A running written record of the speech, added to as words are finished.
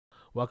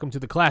Welcome to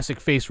the Classic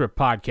FASERIP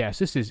podcast.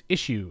 This is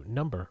issue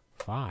number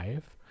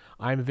 5.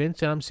 I'm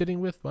Vince, and I'm sitting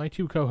with my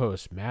two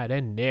co-hosts, Matt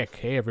and Nick.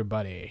 Hey,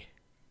 everybody.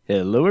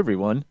 Hello,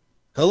 everyone.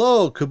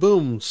 Hello,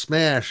 kaboom,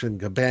 smash, and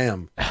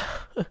kabam.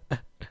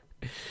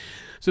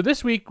 So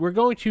this week, we're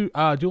going to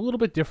do a little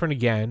bit different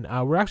again.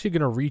 We're actually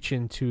going to reach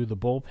into the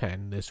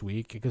bullpen this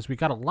week because we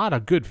got a lot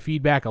of good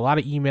feedback, a lot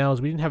of emails.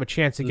 We didn't have a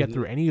chance to get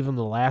through any of them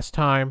the last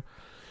time.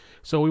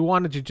 So we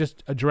wanted to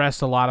just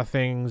address a lot of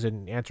things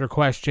and answer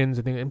questions.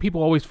 And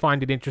people always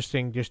find it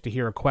interesting just to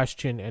hear a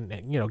question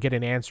and get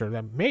an answer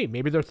that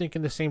maybe they're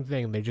thinking the same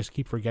thing. They just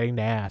keep forgetting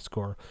to ask,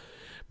 or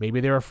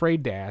maybe they're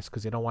afraid to ask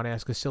because they don't want to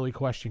ask a silly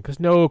question, because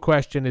no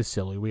question is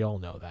silly. We all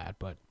know that,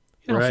 but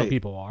some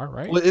people are,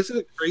 right? Well, isn't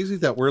it crazy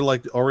that we're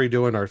like already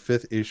doing our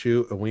 5th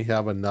issue and we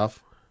have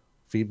enough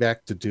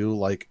feedback to do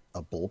like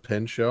a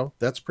bullpen show?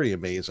 That's pretty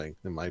amazing,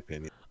 in my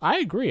opinion. I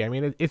agree. I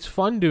mean, it's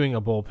fun doing a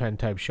bullpen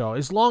type show,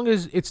 as long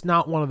as it's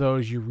not one of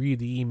those you read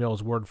the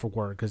emails word for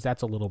word, because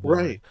that's a little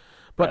boring. Right.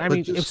 But I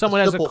mean, if someone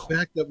has the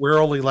fact that we're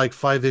only like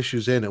 5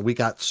 issues in and we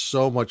got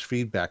so much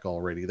feedback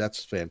already,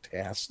 that's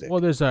fantastic. Well,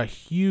 there's a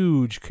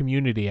huge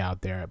community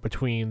out there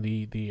between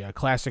the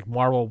Classic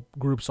Marvel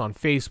groups on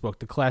Facebook,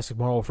 the Classic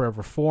Marvel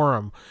Forever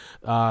forum,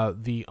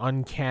 the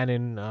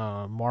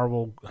Uncanon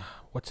Marvel.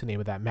 What's the name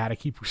of that, Matt? I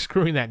keep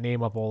screwing that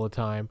name up all the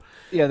time.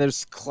 Yeah,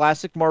 there's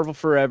Classic Marvel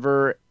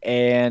Forever,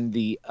 and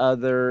the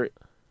other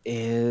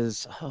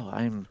is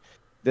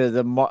there's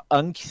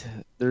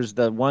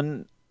the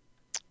one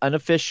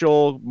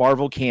unofficial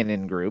Marvel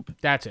Canon group.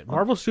 That's it.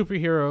 Marvel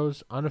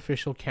Superheroes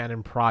Unofficial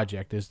Canon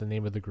Project is the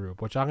name of the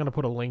group, which I'm going to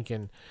put a link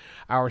in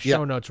our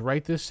show notes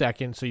right this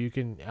second, so you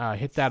can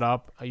hit that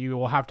up. You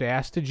will have to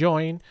ask to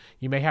join.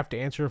 You may have to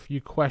answer a few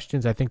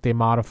questions. I think they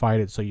modified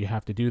it, so you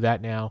have to do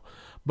that now.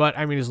 But,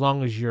 I mean, as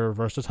long as you're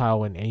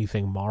versatile in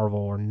anything Marvel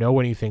or know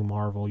anything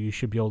Marvel, you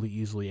should be able to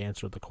easily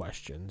answer the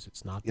questions.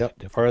 It's not that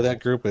difficult. Part of that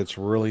group, it's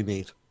really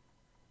neat.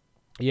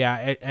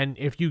 Yeah, and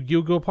if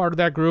you go part of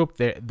that group,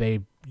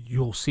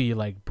 you'll see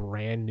like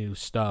brand new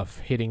stuff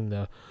hitting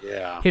the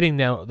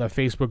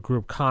Facebook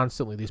group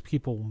constantly. These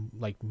people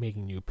like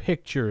making new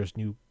pictures,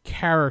 new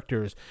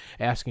characters,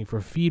 asking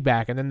for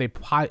feedback, and then they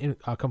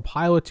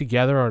compile it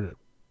together on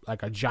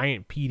like a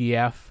giant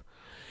PDF,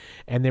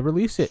 and they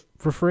release it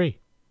for free.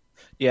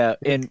 Yeah,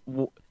 and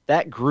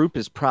that group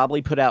has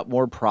probably put out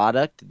more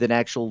product than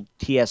actual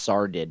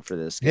TSR did for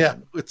this game. Yeah,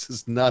 which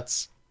is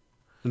nuts.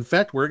 In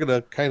fact, we're going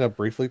to kind of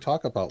briefly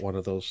talk about one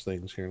of those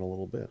things here in a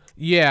little bit.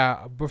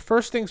 Yeah, but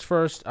first things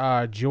first,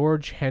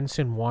 George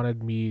Henson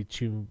wanted me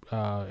to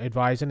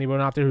advise anyone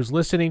out there who's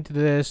listening to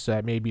this,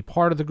 that may be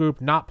part of the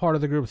group, not part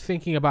of the group,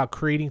 thinking about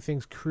creating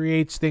things,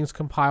 creates things,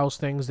 compiles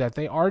things, that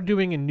they are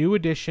doing a new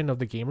edition of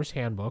the Gamer's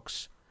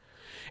Handbooks,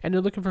 and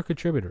they're looking for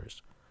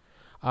contributors.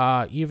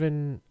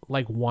 Even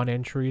like 1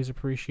 entry is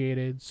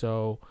appreciated,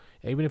 so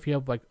even if you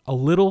have like a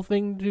little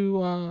thing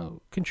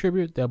to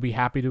contribute, they'll be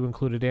happy to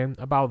include it in.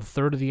 About a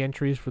third of the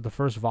entries for the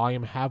first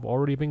volume have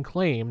already been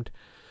claimed,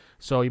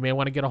 so you may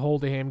want to get a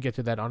hold of him, get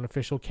to that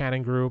unofficial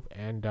canon group,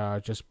 and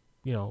just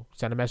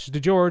send a message to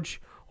George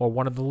or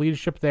one of the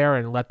leadership there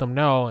and let them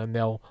know, and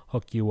they'll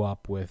hook you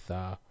up with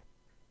that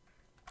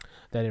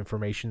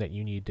information that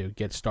you need to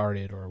get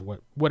started, or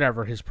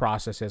whatever his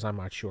process is. I'm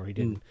not sure. He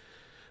didn't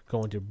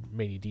go into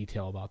many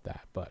detail about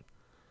that, but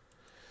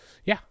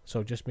yeah,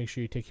 so just make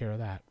sure you take care of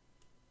that.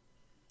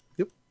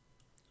 Yep.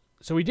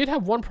 So we did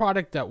have one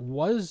product that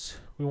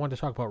we wanted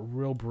to talk about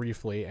real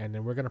briefly, and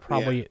then we're going to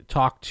probably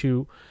talk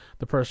to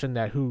the person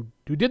who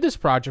did this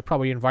project,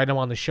 probably invite him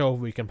on the show if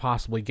we can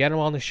possibly get him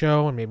on the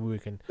show, and maybe we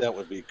can... That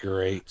would be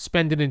great.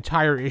 ...spend an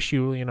entire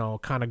issue,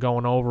 kind of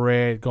going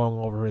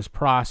over his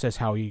process,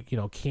 how he,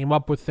 came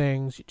up with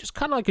things, just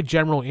kind of like a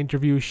general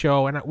interview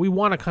show, and we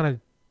want to kind of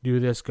do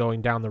this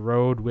going down the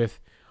road with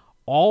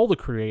all the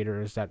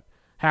creators that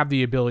have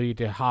the ability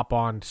to hop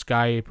on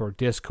Skype or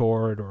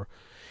Discord, or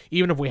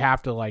even if we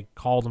have to like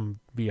call them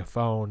via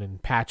phone and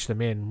patch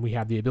them in, we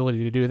have the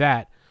ability to do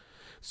that.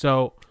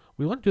 So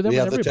we want to do that with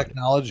everybody. We have the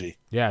technology.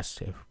 Yes,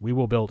 we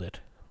will build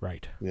it.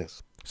 Right.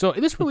 Yes. So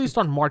this released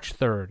on March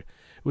 3rd. It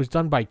was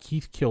done by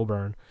Keith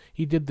Kilburn.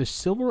 He did the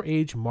Silver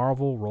Age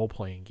Marvel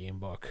Role-Playing Game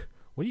book.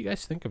 What do you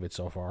guys think of it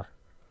so far?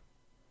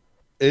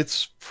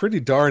 It's pretty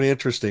darn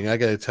interesting, I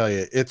got to tell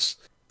you. It's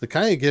to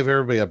kind of give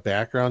everybody a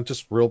background,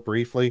 just real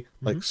briefly,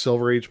 like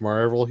Silver Age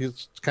Marvel.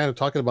 He's kind of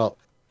talking about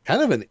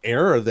kind of an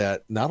era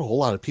that not a whole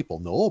lot of people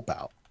know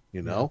about,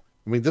 I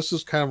mean, this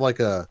is kind of like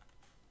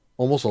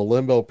almost a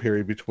limbo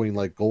period between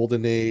like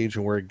Golden Age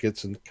and where it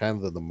gets in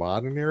kind of the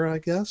modern era, I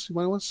guess you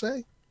might want to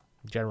say.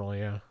 Generally,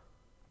 yeah.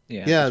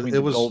 Yeah,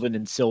 it was Golden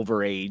and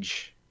Silver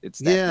Age. It's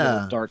that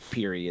little dark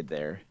period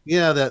there.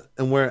 Yeah,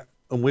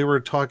 and we were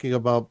talking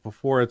about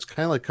before, it's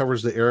kind of like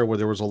covers the era where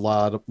there was a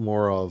lot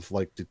more of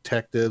like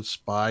detective,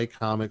 spy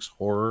comics,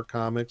 horror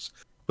comics,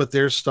 but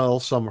there's still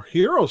some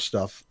hero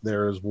stuff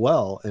there as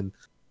well. And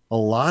a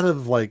lot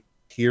of like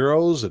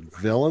heroes and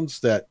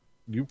villains that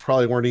you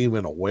probably weren't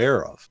even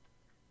aware of.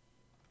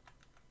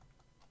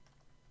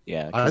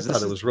 Yeah. I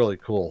thought it was really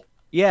cool.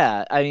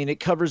 Yeah. I mean, it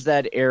covers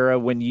that era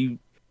when you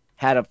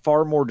had a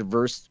far more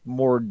diverse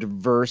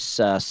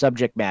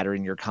subject matter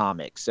in your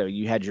comics. So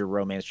you had your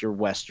romance, your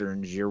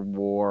westerns, your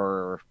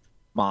war,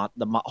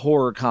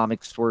 horror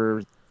comics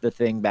were the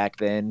thing back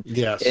then.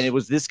 Yes. And it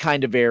was this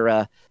kind of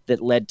era that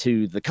led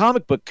to the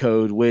comic book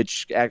code,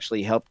 which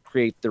actually helped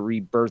create the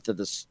rebirth of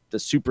the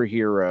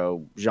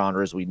superhero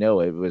genre as we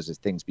know it. Was as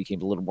things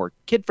became a little more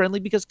kid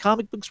friendly because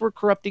comic books were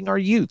corrupting our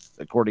youth,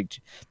 according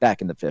to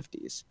back in the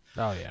 50s.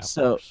 Oh yeah.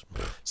 So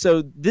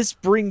this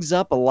brings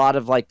up a lot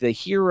of like the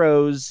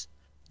heroes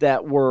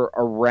that were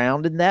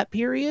around in that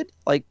period,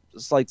 like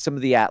it's like some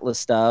of the Atlas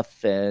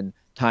stuff and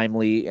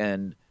Timely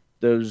and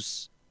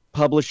those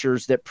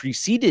publishers that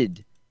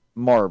preceded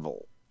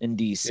Marvel and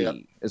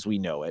DC as we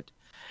know it.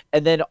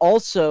 And then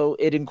also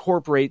it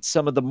incorporates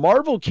some of the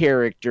Marvel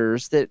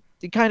characters that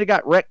kind of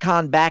got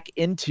retconned back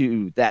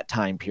into that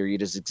time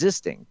period as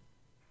existing.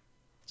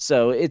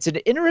 So it's an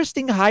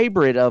interesting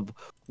hybrid of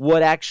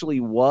what actually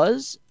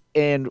was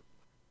and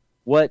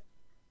what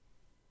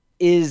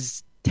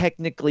is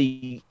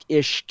technically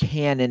ish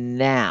canon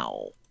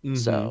now.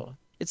 So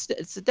it's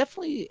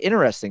definitely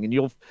interesting, and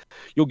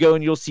you'll go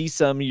and you'll see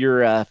some of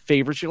your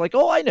favorites. You're like,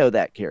 oh, I know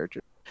that character,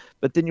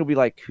 but then you'll be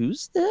like,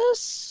 who's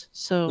this?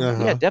 So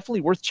yeah, definitely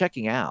worth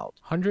checking out.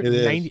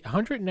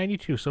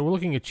 192. So we're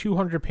looking at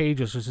 200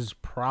 pages. This is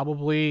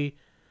probably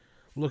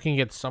looking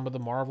at some of the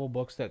Marvel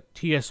books that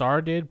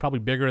TSR did, probably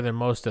bigger than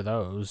most of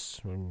those.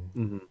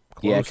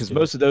 Yeah, because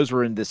most of those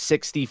were in the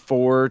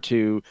 64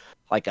 to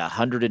like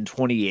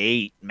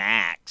 128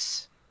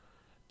 max.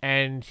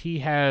 And he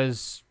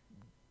has,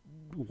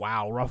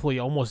 roughly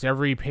almost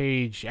every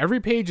page.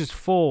 Every page is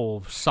full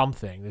of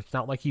something. It's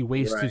not like he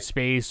wasted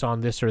space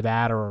on this or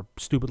that or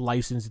stupid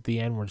license at the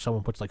end where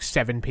someone puts like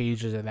 7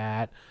 pages of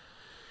that.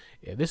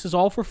 Yeah, this is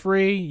all for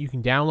free. You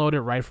can download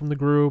it right from the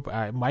group.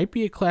 It might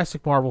be at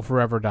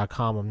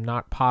classicmarvelforever.com. I'm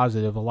not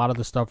positive. A lot of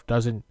the stuff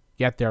doesn't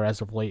get there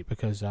as of late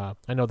because I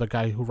know the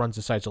guy who runs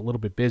the site's a little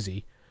bit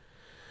busy.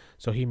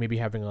 So he may be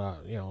having a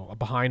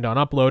behind on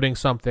uploading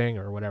something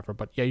or whatever.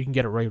 But yeah, you can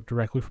get it right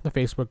directly from the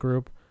Facebook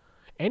group.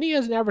 And he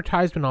has an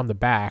advertisement on the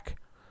back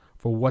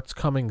for what's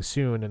coming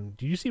soon. And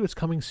do you see what's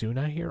coming soon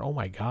out here? Oh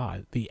my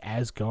God, the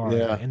Asgard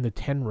and the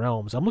 10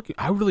 Realms.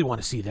 I really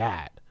want to see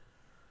that.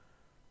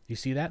 You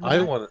see that?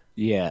 I want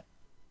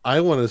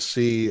to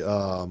see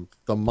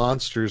the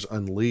Monsters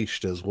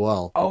Unleashed as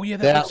well. Oh yeah,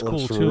 that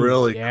looks cool too.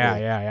 Really cool.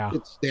 Yeah.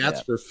 It's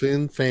stats for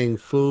Fin Fang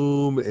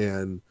Foom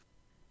and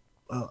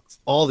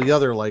all the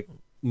other like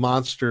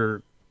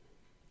monster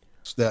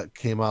that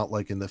came out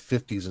like in the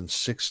 50s and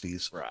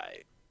 60s.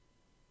 Right.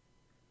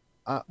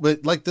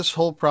 But like this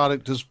whole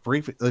product, just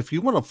briefly, if you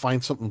want to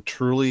find something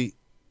truly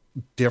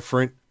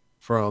different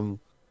from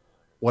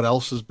what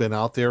else has been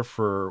out there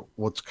for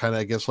what's kind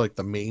of, I guess, like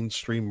the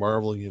mainstream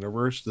Marvel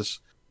universe, if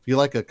you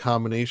like a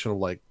combination of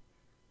like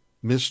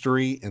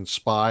mystery and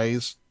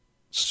spies,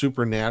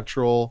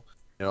 supernatural,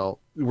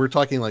 we're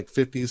talking like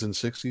 50s and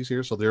 60s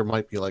here. So there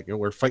might be like,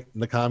 we're fighting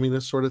the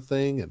communists sort of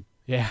thing. And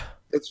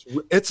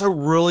it's a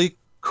really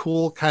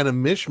cool kind of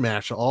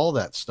mishmash of all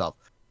that stuff.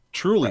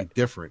 Truly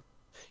different.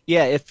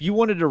 Yeah. If you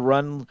wanted to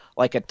run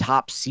like a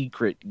top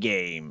secret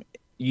game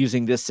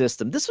using this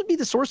system, this would be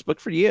the source book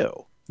for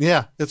you.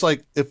 Yeah, it's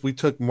like if we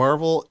took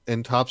Marvel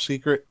and Top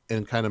Secret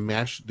and kind of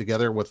mashed it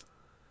together with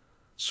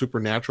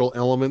supernatural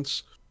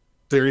elements.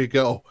 There you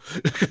go.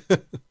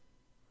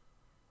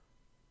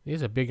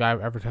 There's a big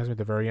advertisement at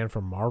the very end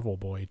from Marvel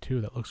Boy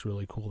too. That looks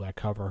really cool. That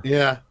cover.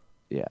 Yeah.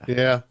 He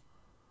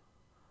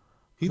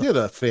did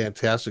a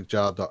fantastic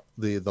job.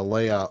 The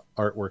layout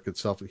artwork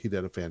itself, he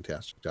did a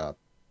fantastic job.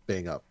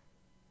 Bang up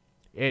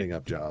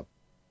job.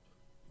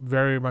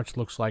 Very much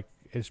looks like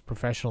it's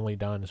professionally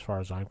done as far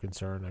as I'm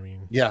concerned. I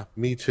mean, yeah,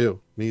 me too.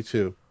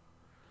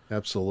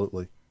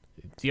 Absolutely.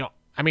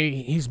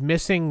 He's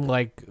missing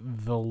like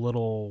the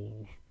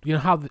little,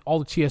 how all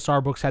the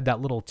TSR books had that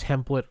little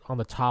template on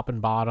the top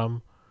and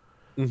bottom.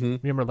 Mm-hmm.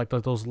 Remember, like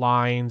those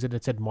lines, and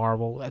it said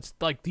Marvel. That's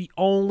like the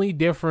only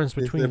difference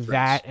between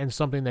that and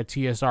something that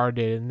TSR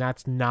did, and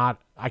that's not.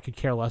 I could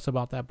care less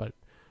about that, but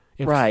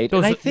those,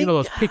 and I think,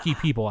 those picky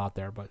people out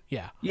there. But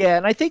yeah,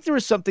 and I think there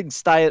was something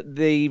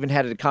they even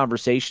had a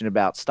conversation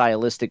about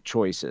stylistic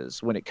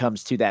choices when it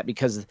comes to that,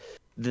 because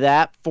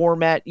that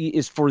format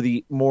is for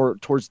the more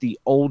towards the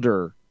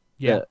older.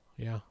 The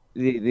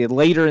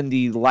later in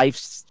the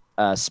life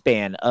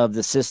span of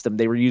the system,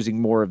 they were using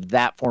more of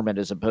that format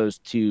as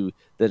opposed to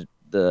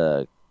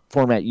the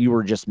format you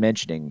were just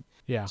mentioning.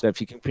 Yeah. So if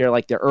you compare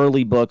like the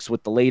early books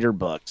with the later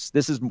books,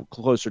 this is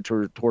closer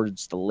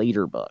towards the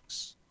later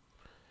books.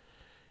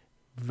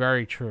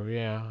 Very true.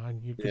 Yeah.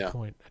 Good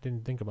point. I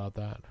didn't think about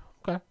that.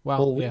 Okay.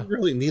 Well, we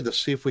really need to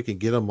see if we can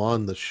get them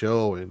on the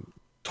show and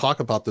talk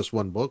about this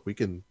one book. We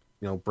can,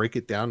 break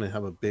it down and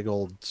have a big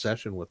old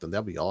session with them.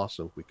 That'd be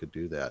awesome if we could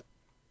do that.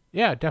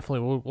 Yeah,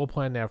 definitely. We'll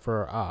plan that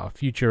for a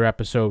future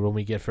episode when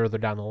we get further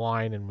down the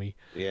line and we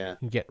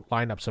can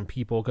line up some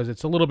people, because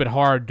it's a little bit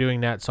hard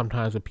doing that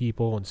sometimes with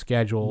people and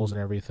schedules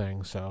and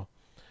everything. So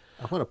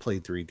I want to play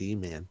 3D,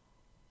 man.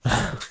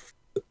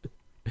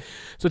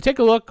 So take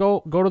a look.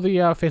 Go to the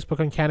Facebook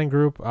Uncanny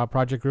group,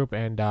 project group,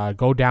 and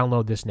go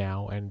download this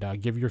now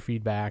and give your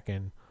feedback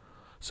and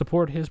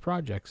support his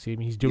projects. I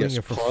mean, he's doing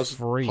it for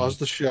free. Pause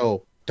the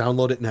show.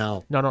 Download it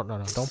now. No.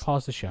 Don't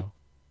pause the show.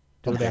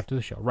 Do it after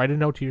the show. Write a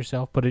note to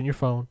yourself. Put it in your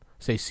phone.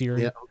 Say,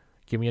 Siri,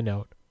 give me a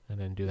note, and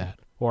then do that.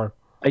 Or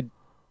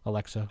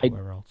Alexa,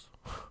 whoever else.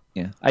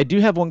 Yeah, I do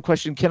have one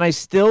question. Can I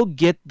still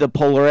get the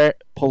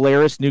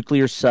Polaris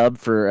nuclear sub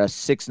for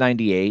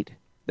 $6.98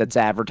 that's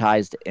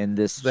advertised in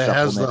this? That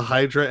has the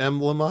Hydra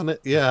emblem on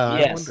it. Yeah,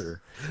 yes.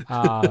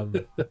 I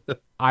wonder.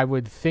 I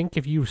would think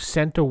if you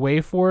sent away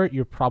for it,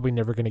 you're probably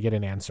never going to get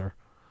an answer.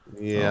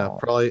 Yeah,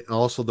 probably.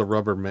 Also, the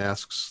rubber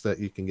masks that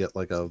you can get,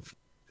 like of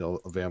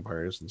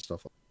vampires and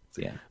stuff.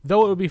 Yeah.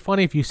 Though it would be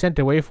funny if you sent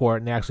away for it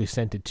and they actually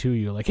sent it to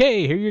you. Like,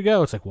 hey, here you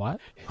go. It's like, what?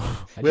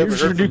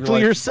 Here's your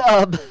nuclear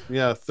sub.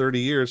 Yeah, 30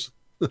 years.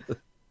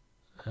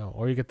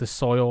 Or you get the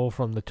soil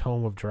from the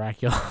Tome of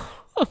Dracula.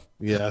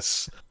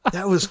 Yes.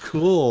 That was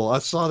cool. I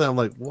saw that. I'm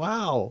like,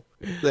 wow.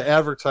 The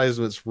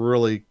advertisements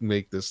really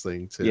make this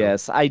thing, too.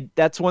 Yes,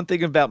 that's one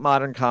thing about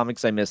modern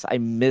comics I miss. I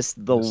miss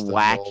the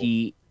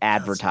wacky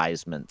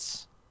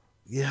advertisements.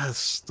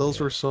 Yes, those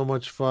were so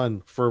much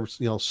fun for,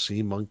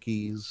 sea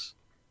monkeys.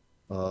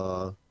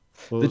 The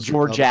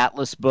George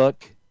Atlas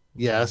book.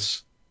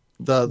 Yes.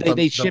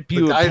 They ship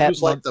you the guy a pet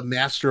who's like the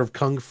master of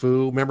kung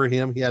fu. Remember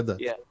him? He had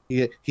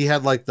he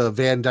had like the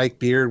Van Dyke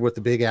beard with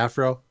the big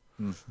afro.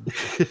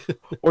 Mm-hmm.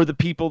 Or the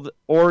people,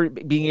 or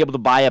being able to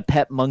buy a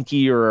pet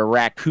monkey or a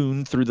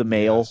raccoon through the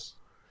mail. Yes.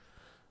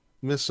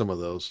 Miss some of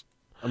those.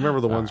 I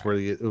remember the ones where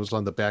it was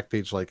on the back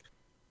page, like,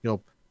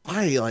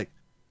 buy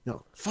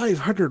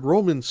 500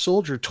 Roman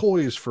soldier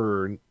toys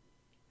for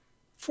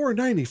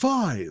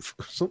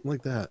 $4.95, something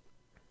like that.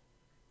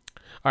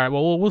 All right,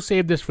 well, we'll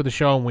save this for the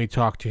show and we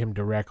talk to him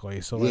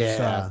directly. So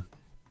let's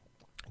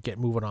get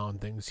moving on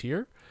things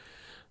here.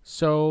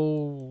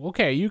 So,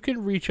 okay, you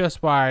can reach us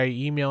by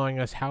emailing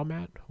us. How,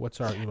 Matt? What's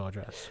our email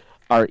address?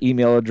 Our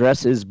email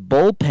address is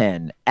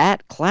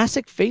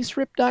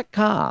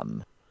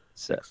bullpen@classicfaserip.com.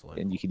 So,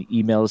 and you can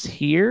email us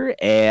here,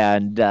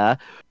 and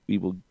we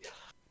will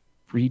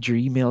read your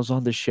emails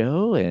on the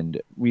show,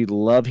 and we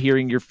love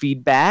hearing your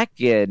feedback.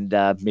 And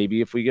maybe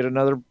if we get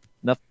enough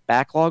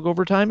backlog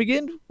over time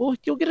again,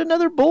 you'll get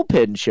another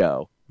bullpen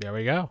show. There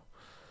we go.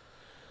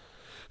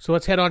 So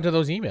let's head on to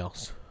those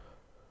emails.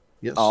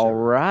 Yes. All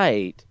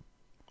right.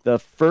 The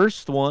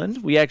first one,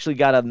 we actually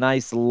got a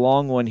nice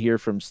long one here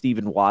from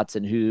Stephen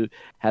Watson, who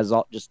has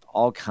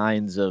all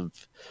kinds of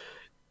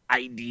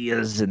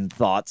ideas and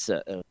thoughts.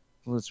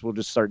 We'll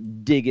just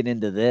start digging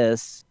into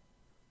this.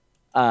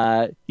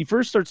 He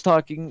first starts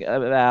talking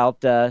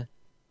about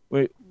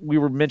we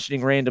were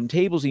mentioning random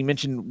tables. He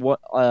mentioned what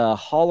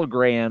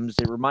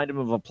holograms. It reminded him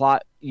of a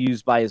plot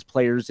used by his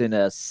players in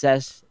a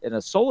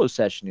solo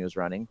session he was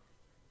running.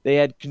 They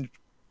had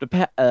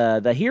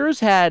the heroes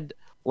had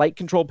light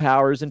control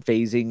powers and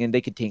phasing, and they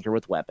could tinker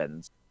with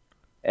weapons.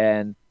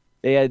 And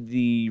they had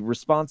the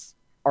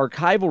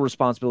archival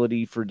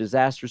responsibility for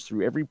disasters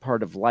through every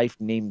part of life,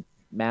 named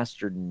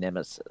Master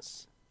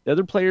Nemesis. The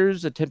other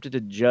players attempted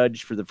to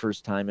judge for the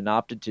first time and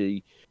opted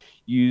to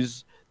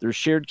use their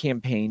shared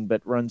campaign,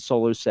 but run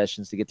solo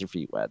sessions to get their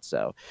feet wet.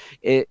 So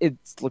it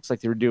looks like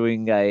they were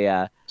doing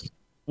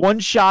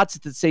one-shots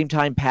at the same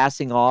time,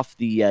 passing off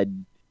the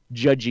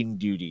judging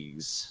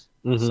duties.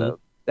 Mm-hmm. So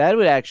that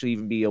would actually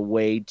even be a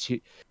way to.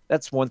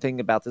 That's one thing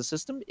about the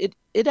system. It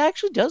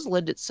actually does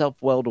lend itself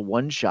well to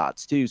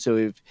one-shots too. So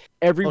if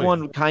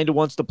everyone kind of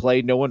wants to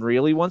play, no one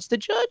really wants to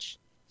judge,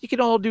 you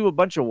can all do a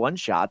bunch of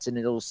one-shots and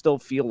it'll still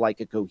feel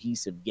like a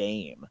cohesive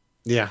game.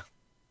 Yeah.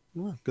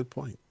 Well, good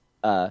point.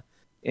 And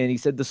he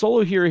said the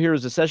solo hero here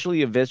is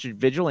essentially a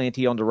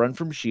vigilante on the run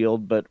from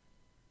S.H.I.E.L.D., but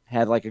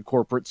had like a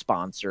corporate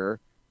sponsor.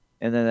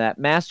 And then that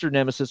Master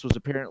Nemesis was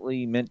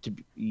apparently meant to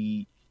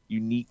be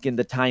unique in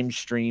the time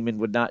stream and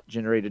would not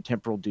generate a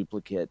temporal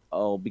duplicate.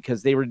 Oh,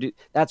 because they were...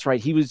 That's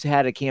right. He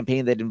had a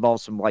campaign that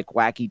involved some like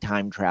wacky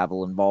time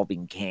travel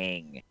involving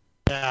Kang.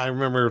 Yeah, I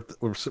remember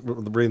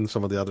reading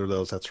some of the other of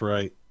those. That's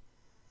right.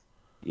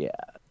 Yeah.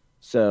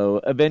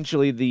 So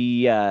eventually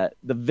the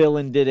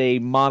villain did a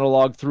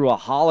monologue through a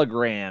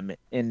hologram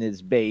in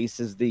his base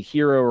as the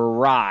hero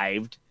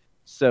arrived.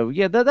 So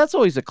yeah, that's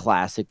always a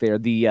classic there.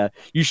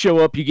 You show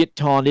up, you get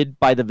taunted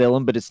by the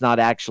villain, but it's not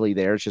actually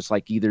there. It's just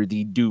like either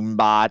the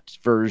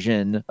Doombot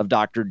version of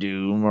Dr.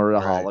 Doom or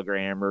a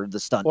hologram or the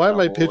stunt. Why am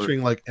I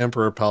picturing like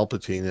Emperor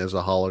Palpatine as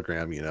a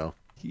hologram,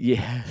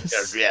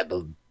 Yes.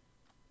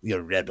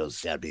 Your rebels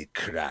shall be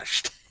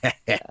crushed.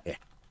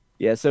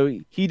 Yeah, so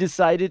he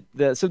decided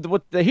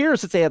what the hero,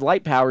 since they had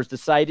light powers,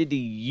 decided to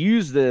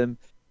use them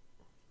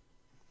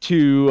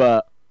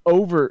to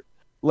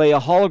overlay a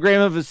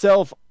hologram of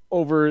himself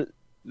over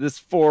this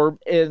form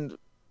and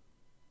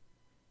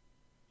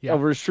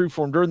over his true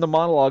form. During the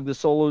monologue, the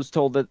solo's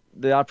told that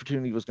the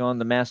opportunity was gone.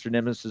 The Master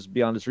Nemesis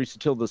beyond his reach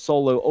until the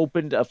solo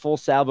opened a full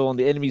salvo on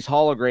the enemy's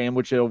hologram,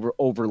 which it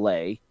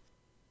overlay.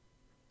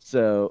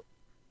 So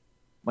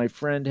my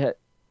friend had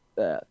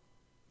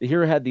The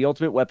hero had the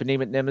ultimate weapon,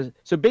 name it Nemesis.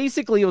 So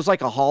basically, it was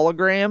like a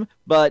hologram,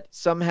 but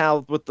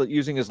somehow with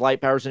using his light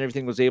powers and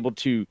everything, was able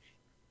to.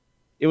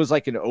 It was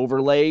like an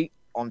overlay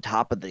on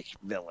top of the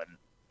villain,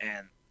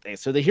 and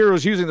so the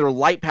hero's using their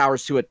light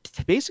powers to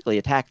basically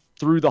attack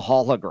through the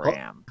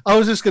hologram. I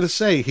was just gonna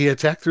say he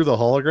attacked through the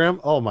hologram.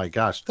 Oh my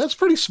gosh, that's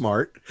pretty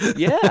smart.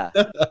 Yeah.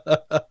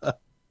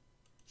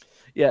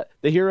 Yeah,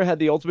 the hero had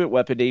the ultimate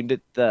weapon aimed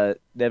at the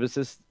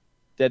Nemesis,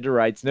 dead to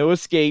rights, no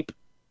escape.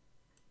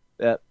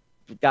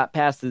 Got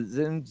past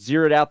the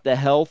zeroed out the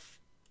health,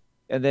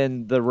 and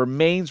then the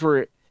remains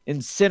were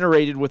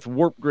incinerated with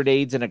warp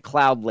grenades and a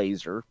cloud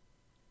laser.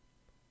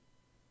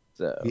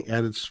 So he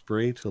added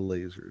spray to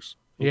lasers.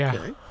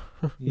 Yeah.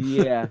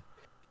 Yeah.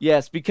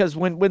 Yes, because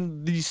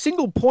when the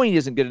single point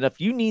isn't good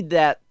enough, you need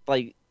that,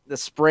 like, the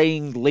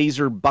spraying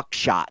laser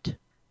buckshot.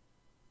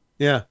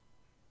 Yeah.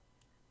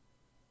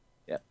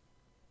 Yeah.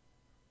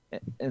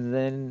 And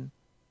then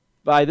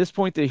by this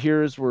point, the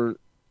heroes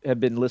have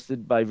been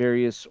listed by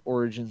various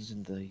origins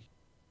in the.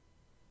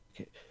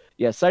 Okay.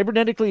 Yeah,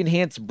 cybernetically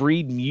enhanced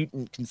breed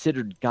mutant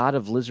considered god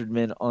of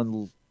lizardmen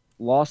on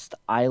Lost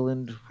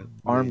Island,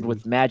 armed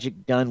with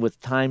magic gun, with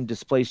time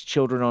displaced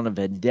children on a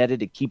vendetta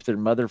to keep their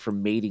mother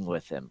from mating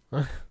with him.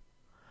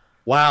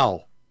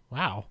 Wow.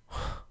 Wow.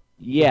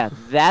 Yeah,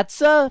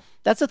 that's a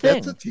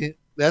thing.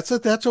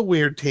 That's a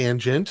weird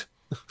tangent.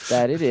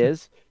 That it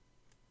is.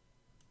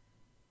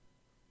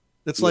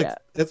 It's like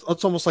it's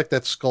almost like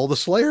that Skull the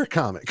Slayer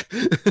comic.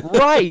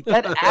 Right.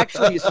 That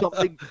actually is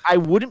something I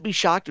wouldn't be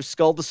shocked if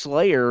Skull the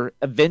Slayer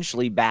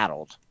eventually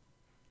battled.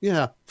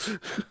 Yeah.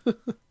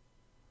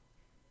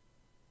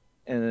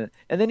 And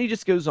then he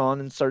just goes on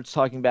and starts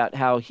talking about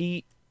how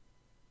he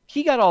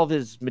got all of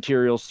his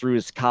materials through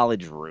his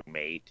college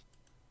roommate.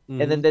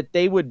 Mm-hmm. And then that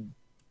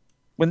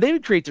when they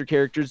would create their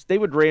characters, they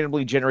would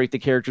randomly generate the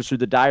characters through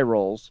the die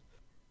rolls.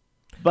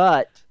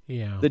 But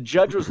the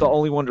judge was the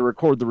only one to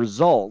record the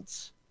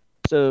results.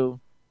 So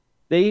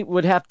they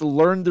would have to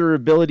learn their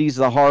abilities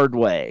the hard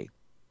way.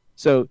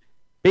 So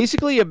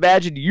basically,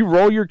 imagine you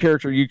roll your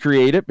character, you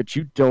create it, but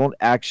you don't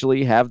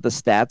actually have the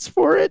stats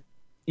for it.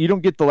 You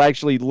don't get to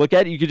actually look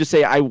at it. You could just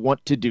say, I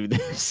want to do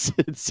this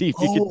and see if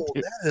you can do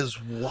it. That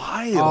is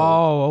wild.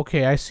 Oh,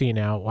 okay. I see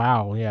now.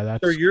 Wow. Yeah,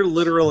 that's. So you're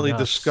literally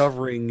nuts.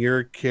 discovering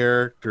your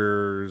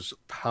character's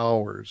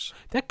powers.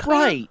 That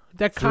kind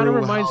of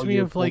reminds me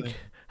of playing. like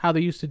how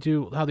they used to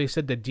do, how they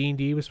said that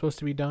D&D was supposed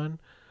to be done.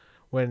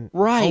 When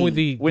Right. only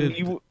the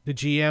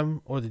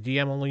GM or the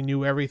DM only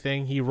knew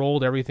everything. He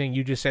rolled everything.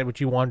 You just said what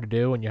you wanted to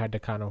do, and you had to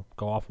kind of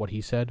go off what he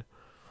said.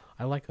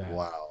 I like that.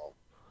 Wow.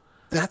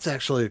 That's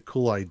actually a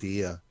cool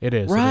idea. It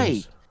is. Right. It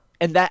is.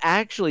 And that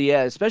actually,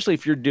 yeah, especially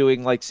if you're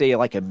doing, like, say,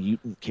 like a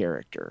mutant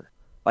character.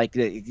 Like,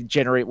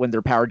 generate when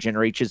their power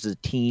generates as a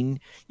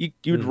teen,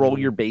 you'd roll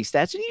your base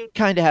stats, and you'd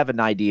kind of have an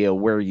idea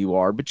where you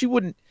are, but you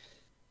wouldn't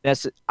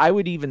necessarily. I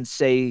would even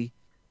say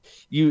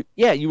you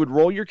would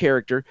roll your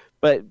character,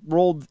 but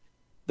roll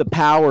the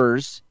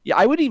powers. Yeah,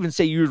 I would even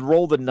say you would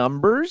roll the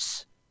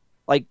numbers,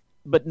 like,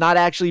 but not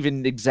actually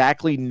even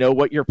exactly know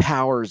what your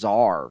powers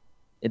are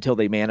until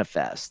they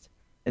manifest.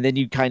 And then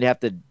you kind of have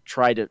to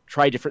try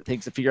different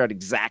things to figure out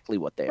exactly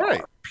what they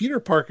are.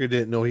 Peter Parker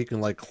didn't know he can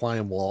like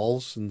climb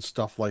walls and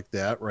stuff like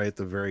that. Right at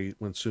the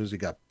as soon as he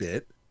got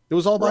bit, it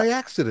was all by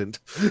accident.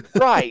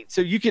 Right.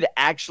 So you could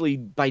actually,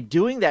 by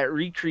doing that,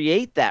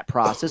 recreate that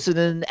process, and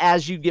then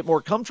as you get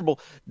more comfortable,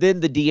 then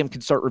the DM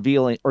can start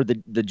revealing, or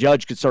the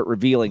judge could start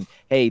revealing,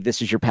 hey,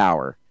 this is your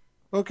power.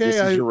 Okay, this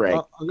is your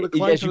rank. I'm going to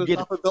climb to the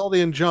top of the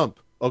building and jump.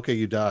 Okay,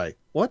 you die.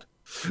 What?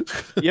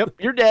 Yep,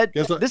 you're dead.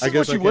 This is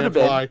what you would have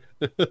been.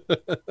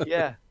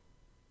 Yeah.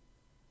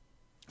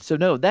 So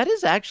no, that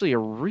is actually a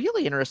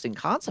really interesting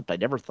concept I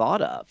never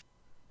thought of.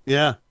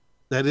 Yeah,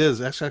 that is.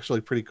 That's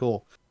actually pretty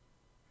cool.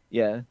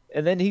 Yeah,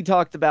 and then he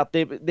talked about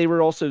they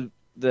were also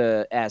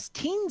as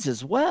teens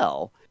as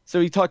well.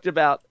 So he talked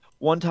about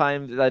one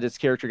time that his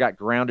character got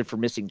grounded for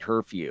missing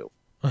curfew.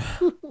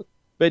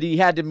 But he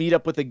had to meet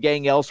up with a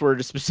gang elsewhere at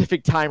a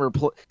specific time,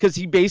 because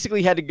he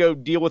basically had to go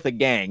deal with a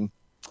gang.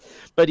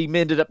 But he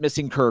ended up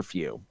missing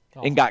curfew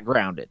and got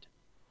grounded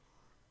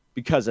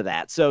because of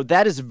that. So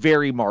that is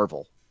very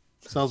Marvel.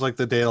 Sounds like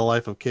the day of the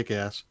life of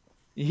Kick-Ass.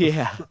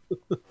 Yeah.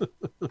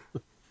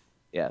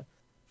 Yeah.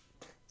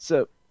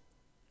 So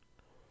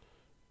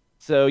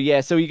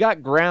he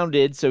got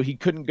grounded, so he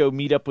couldn't go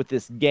meet up with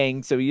this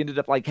gang. So he ended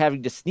up like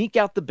having to sneak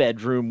out the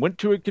bedroom, went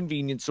to a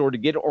convenience store to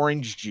get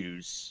orange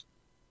juice.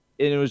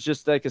 And it was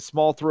just like a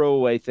small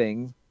throwaway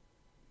thing.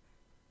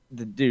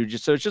 The dude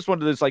so it's just one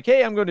of those like,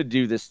 hey, I'm going to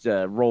do this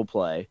role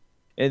play,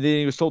 and then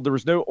he was told there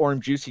was no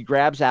orange juice. He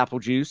grabs apple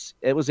juice.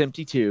 It was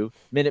empty too.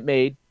 Minute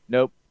Maid,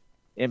 nope,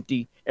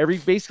 empty.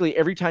 Basically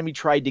every time he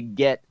tried to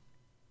get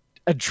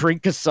a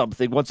drink of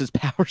something, once his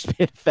powers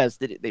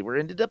manifested, they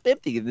ended up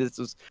empty, and this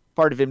was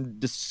part of him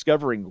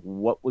discovering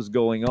what was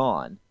going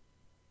on.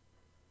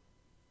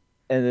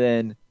 And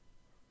then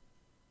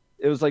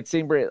it was like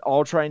same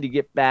all trying to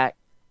get back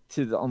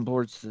to the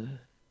onboards.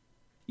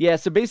 Yeah,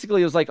 so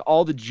basically it was like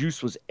all the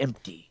juice was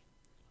empty.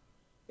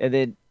 And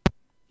then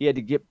he had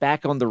to get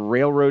back on the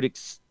railroad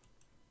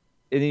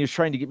and he was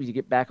trying to get me to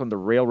get back on the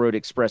Railroad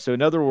Express. So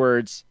in other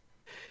words,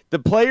 the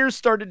players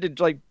started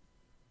to like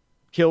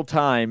kill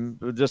time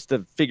just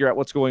to figure out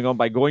what's going on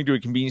by going to a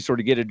convenience store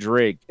to get a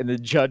drink. And the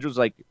judge was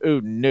like, oh,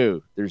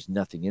 no, there's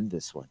nothing in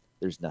this one.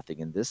 There's nothing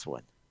in this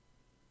one.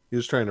 He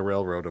was trying to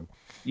railroad him.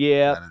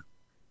 Yeah.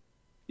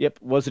 Yep.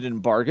 Was it an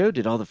embargo?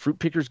 Did all the fruit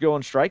pickers go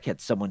on strike?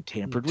 Had someone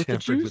tampered with the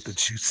juice? With the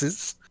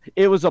juices?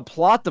 It was a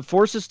plot to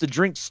force us to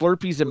drink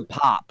Slurpees and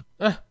pop.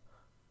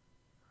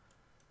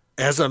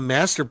 As a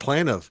master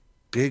plan of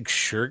Big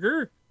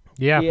Sugar?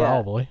 Yeah, Yeah.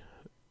 probably.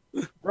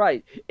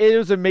 Right. It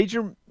was a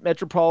major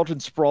metropolitan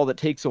sprawl that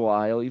takes a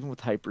while, even with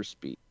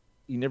hyperspeed.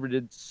 He never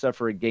did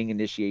suffer a gang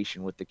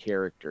initiation with the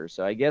character,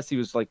 so I guess he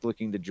was like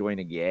looking to join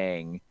a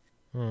gang.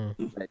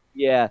 But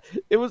yeah,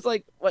 it was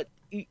like, what?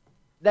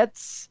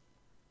 That's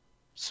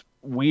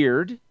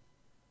weird.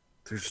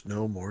 There's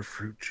no more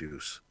fruit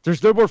juice.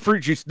 There's no more fruit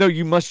juice. No,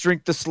 you must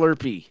drink the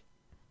Slurpee.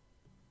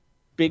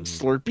 Big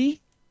Slurpee?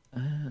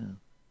 Oh.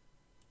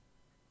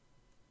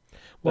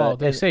 Well,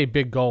 they say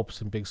big gulps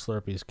and big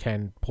Slurpees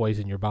can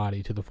poison your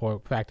body to the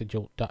fact that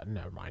you'll die.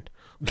 Never mind.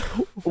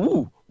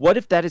 Ooh, what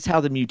if that is how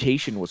the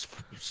mutation was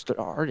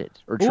started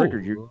or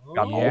triggered? You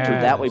got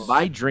altered that way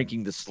by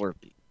drinking the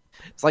Slurpee.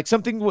 It's like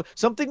something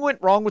went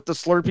wrong with the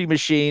Slurpee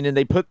machine, and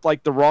they put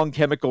like the wrong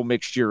chemical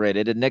mixture in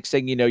it, and next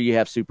thing you know, you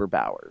have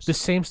superpowers. The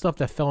same stuff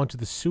that fell into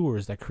the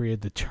sewers that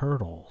created the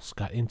turtles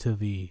got into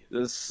the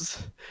Isn't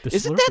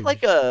Slurpee that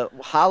like a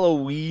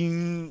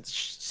Halloween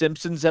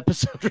Simpsons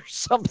episode or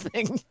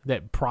something?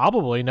 that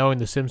probably, knowing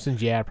the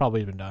Simpsons, yeah,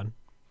 probably been done.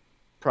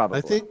 Probably.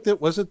 I think that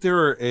wasn't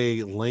there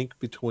a link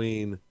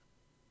between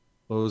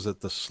what was it,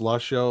 the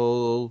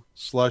slushies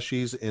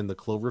and the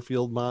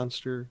Cloverfield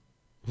monster?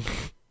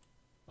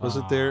 Was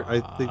it there?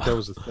 I think that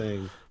was a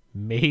thing.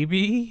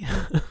 Maybe.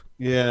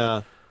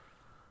 Yeah.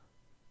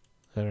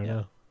 I don't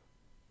know.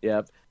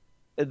 Yep.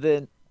 And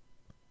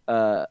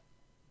then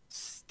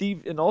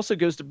Steve and also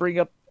goes to bring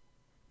up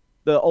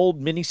the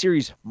old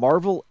miniseries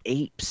Marvel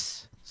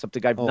Apes,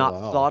 something I've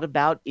not thought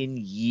about in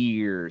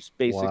years.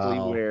 Basically,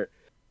 where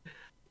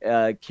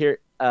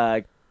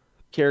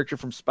character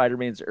from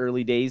Spider-Man's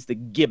early days, the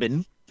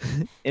Gibbon,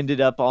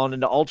 ended up on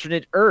an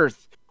alternate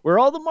Earth where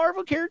all the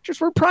Marvel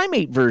characters were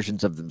primate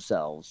versions of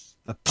themselves.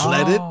 A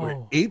planet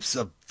where apes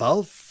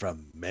evolved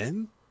from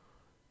men?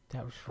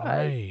 That was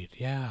right.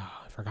 Yeah,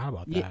 I forgot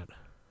about that.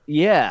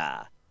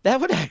 Yeah,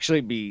 that would actually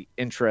be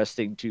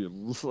interesting to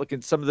look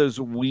at some of those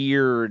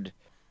weird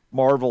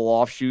Marvel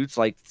offshoots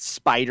like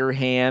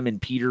Spider-Ham and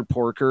Peter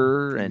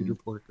Porker Peter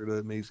Porker, the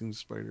Amazing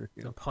Spider.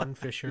 The Pun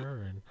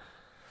Fisher and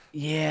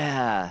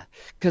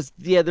because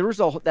there was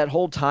that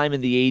whole time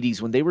in the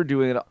 80s when they were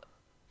doing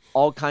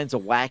all kinds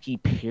of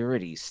wacky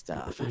parody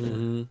stuff.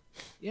 Mm-hmm.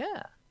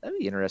 Yeah, that'd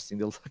be interesting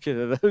to look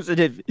at those.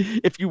 And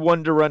if you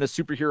wanted to run a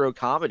superhero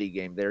comedy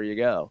game, there you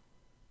go.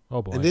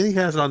 Oh boy. And then he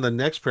has on the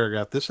next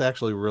paragraph, this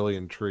actually really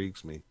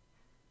intrigues me.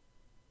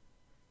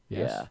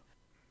 Yes. Yeah.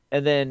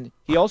 And then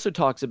he also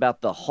talks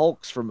about the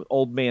Hulks from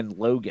Old Man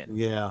Logan.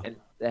 Yeah. And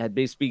that had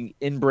basically being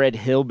inbred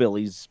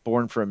hillbillies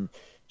born from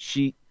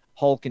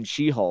Hulk and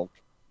She-Hulk.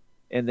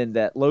 And then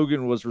that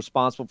Logan was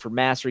responsible for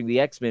mastering the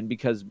X-Men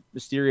because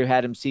Mysterio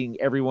had him seeing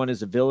everyone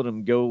as a villain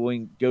and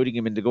goading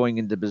him into going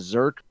into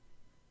berserk.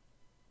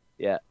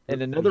 Yeah.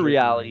 And another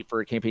reality for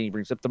a campaign he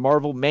brings up, the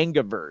Marvel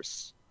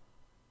Mangaverse,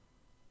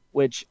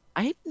 which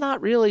I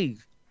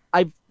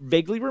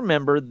vaguely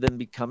remember them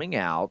coming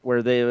out where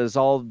it was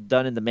all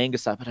done in the manga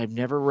style, but I've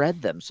never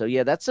read them. So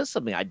yeah, that's just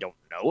something I don't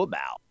know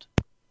about.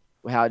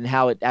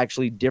 How it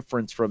actually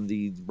differs from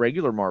the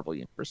regular Marvel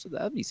universe. So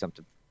that'd be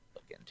something to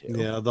look into.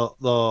 Yeah,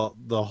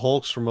 the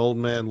Hulks from Old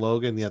Man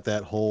Logan, yet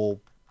that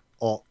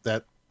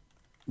that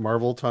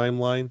Marvel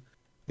timeline.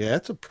 Yeah,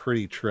 it's a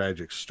pretty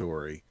tragic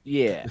story.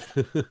 Yeah.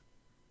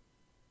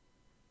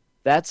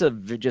 That's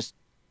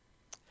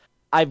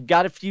I've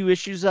got a few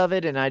issues of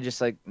it, and I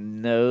just like,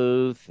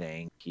 no,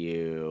 thank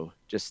you.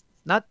 Just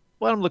not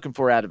what I'm looking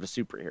for out of a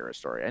superhero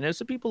story. I know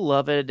some people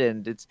love it,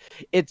 and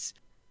it's.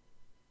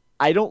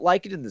 I don't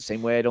like it in the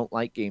same way I don't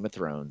like Game of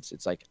Thrones.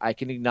 It's like I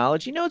can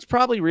acknowledge, it's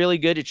probably really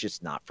good. It's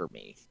just not for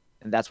me,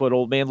 and that's what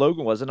Old Man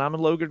Logan was. And I'm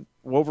a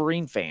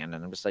Wolverine fan,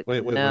 and I'm just like,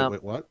 wait, no.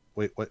 what?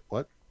 Wait,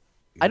 what?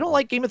 I don't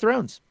like Game of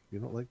Thrones. You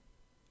don't like?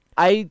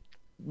 I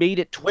made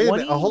it 20.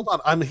 Wait a minute, hold on.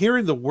 I'm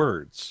hearing the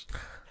words.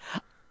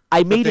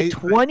 I made it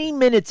 20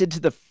 minutes into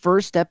the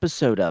first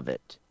episode of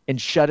it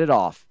and shut it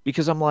off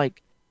because I'm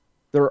like,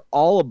 they're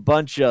all a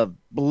bunch of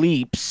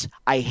bleeps.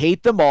 I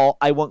hate them all.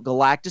 I want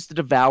Galactus to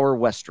devour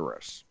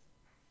Westeros.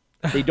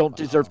 They don't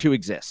deserve to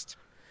exist.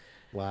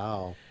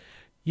 Wow.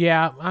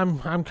 Yeah,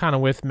 I'm kind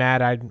of with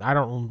Matt.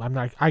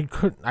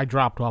 I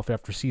dropped off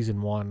after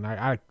season 1.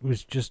 I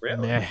was just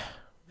meh.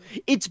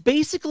 It's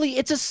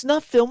a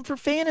snuff film for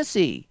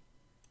fantasy.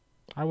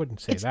 I wouldn't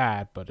say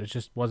that, but it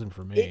just wasn't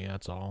for me.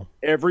 That's all.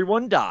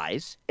 Everyone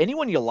dies.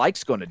 Anyone you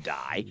like's going to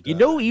die. You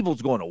know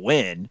evil's going to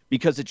win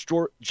because it's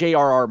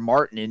J.R.R.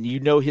 Martin and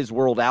you know his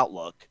world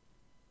outlook.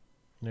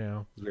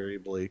 Yeah. Very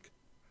bleak.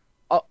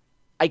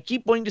 I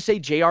keep wanting to say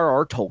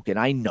J.R.R. Tolkien.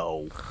 I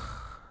know.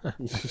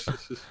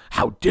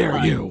 How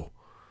dare you?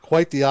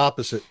 quite the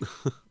opposite.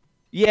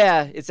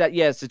 Yeah,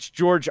 it's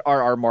George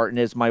R.R. Martin.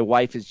 As my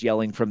wife is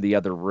yelling from the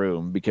other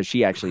room because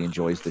she actually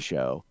enjoys the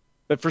show.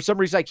 But for some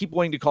reason, I keep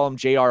wanting to call him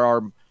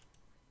J.R.R.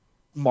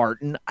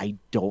 Martin. I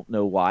don't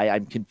know why.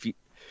 I'm confused.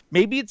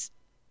 Maybe it's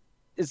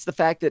the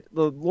fact that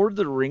the Lord of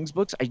the Rings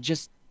books,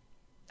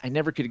 I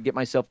never could get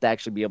myself to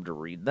actually be able to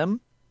read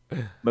them.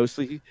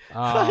 Mostly.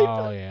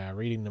 Oh, yeah.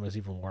 Reading them is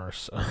even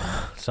worse.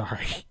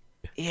 Sorry.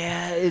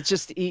 Yeah, it's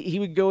just he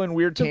would go in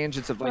weird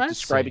tangents of like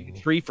describing a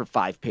tree for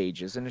 5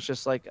 pages, and it's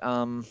just like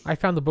I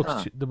found the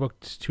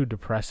books too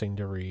depressing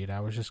to read. I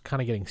was just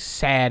kind of getting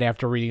sad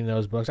after reading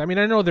those books. I mean,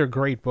 I know they're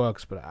great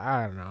books, but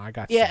I don't know. I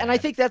got sad. And I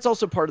think that's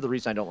also part of the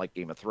reason I don't like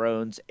Game of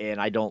Thrones,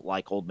 and I don't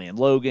like Old Man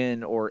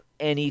Logan or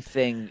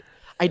anything.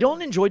 I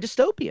don't enjoy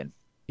dystopian.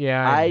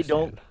 Yeah, I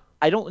don't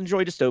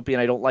enjoy dystopian.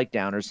 I don't like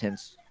downers.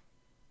 Hence.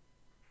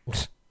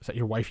 Is that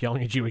your wife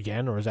yelling at you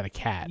again, or is that a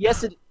cat?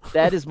 Yes,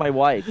 that is my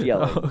wife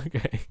yelling. Oh,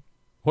 okay.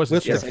 With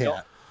the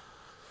cat.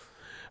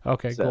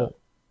 Okay, cool.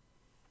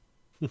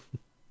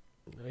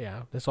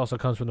 Yeah, this also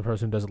comes from the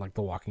person who doesn't like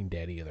The Walking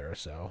Dead either,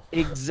 so.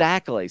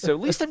 Exactly. So at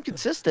least I'm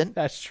consistent.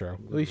 That's true.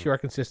 At least you are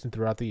consistent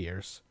throughout the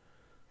years.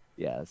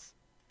 Yes.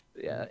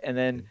 Yeah, and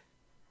then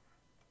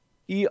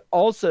he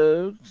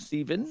also,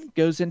 Steven,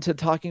 goes into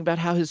talking about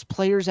how his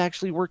players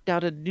actually worked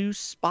out a new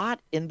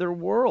spot in their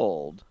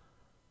world.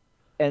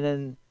 And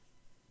then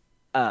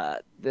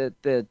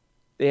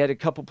they had a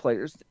couple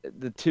players.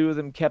 The two of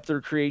them kept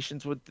their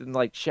creations within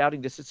like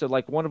shouting distance. So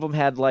like one of them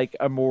had like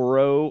a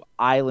Moreau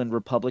Island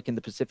Republic in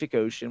the Pacific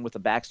Ocean with a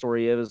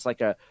backstory. It was like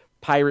a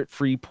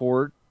pirate-free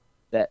port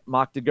that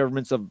mocked the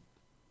governments of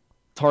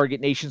target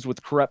nations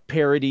with corrupt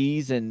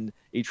parodies and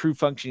a true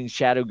functioning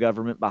shadow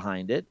government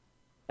behind it.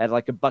 Had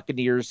like a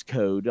Buccaneers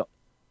code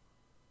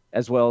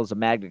as well as a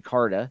Magna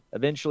Carta.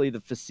 Eventually, the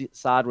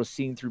facade was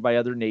seen through by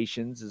other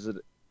nations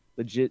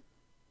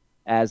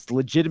as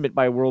legitimate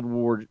by World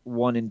War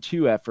I and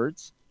II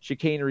efforts.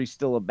 Chicanery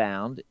still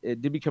abound.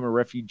 It did become a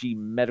refugee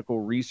medical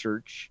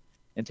research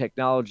and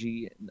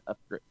technology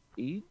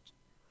upgrade.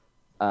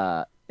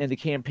 In the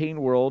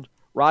campaign world,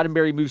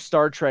 Roddenberry moved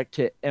Star Trek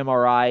to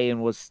MRI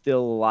and was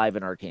still alive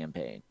in our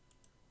campaign.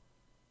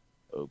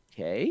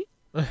 Okay.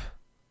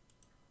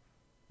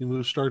 You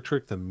moved Star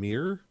Trek to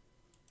Mir?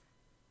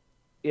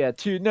 Yeah,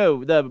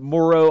 the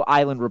Moreau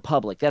Island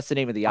Republic. That's the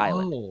name of the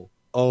island.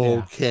 Oh,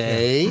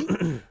 okay.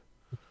 Yeah.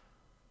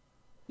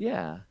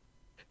 Yeah,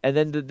 and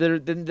then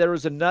there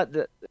was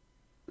the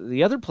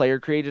other player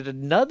created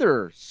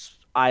another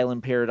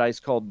island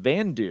paradise called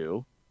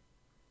Vandu.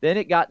 Then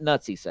it got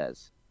nuts, he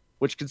says.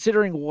 Which,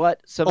 considering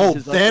what some of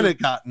his it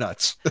got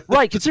nuts.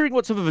 Right, considering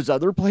what some of his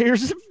other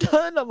players have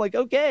done, I'm like,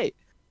 okay.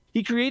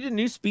 He created a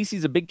new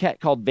species of big cat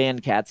called Van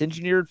Cats,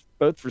 engineered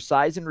both for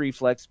size and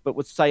reflex, but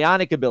with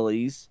psionic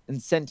abilities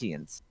and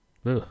sentience.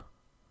 Ugh.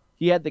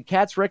 He had the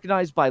cats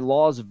recognized by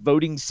law as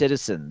voting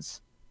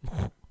citizens.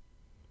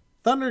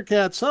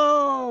 Thundercats,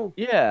 oh!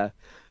 Yeah.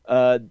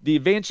 The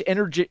advanced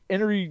energy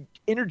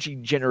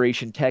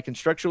generation tech and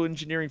structural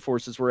engineering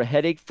forces were a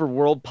headache for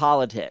world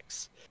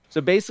politics.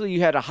 So basically,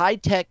 you had a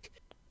high-tech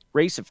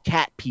race of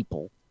cat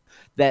people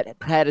that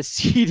had a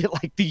seat at,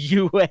 like, the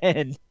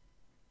UN.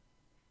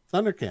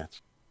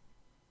 Thundercats.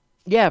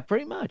 Yeah,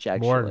 pretty much,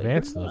 actually. More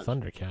advanced than the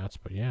Thundercats,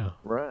 but yeah.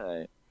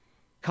 Right.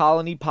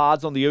 Colony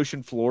pods on the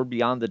ocean floor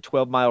beyond the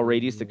 12-mile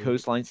radius of the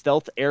coastline.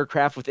 Stealth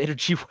aircraft with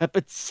energy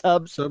weapons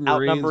submarines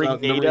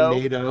outnumbering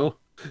NATO.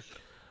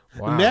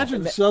 Wow.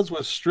 Imagine subs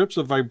with strips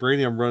of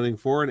vibranium running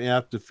fore and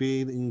aft,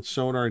 defeating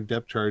sonar and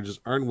depth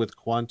charges armed with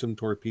quantum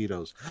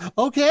torpedoes.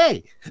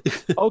 Okay.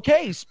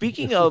 Okay,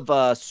 speaking of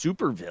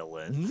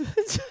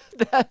supervillains,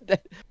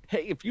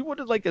 hey, if you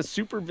wanted like a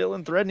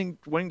supervillain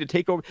wanting to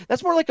take over,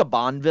 that's more like a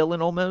Bond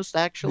villain almost,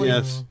 actually.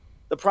 Yes.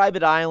 The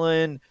private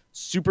island,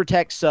 super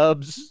tech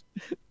subs,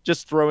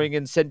 just throwing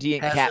in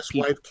sentient has cat his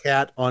people. white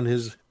cat on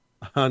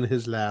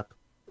his lap.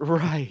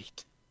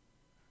 Right.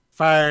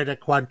 Fire the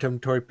quantum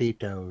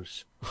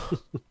torpedoes.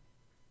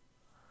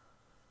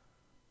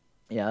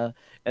 Yeah,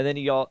 and then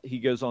he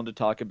goes on to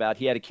talk about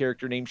he had a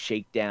character named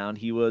Shakedown.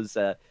 He was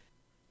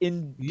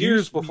in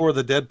years before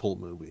the Deadpool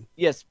movie.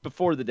 Yes,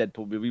 before the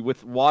Deadpool movie,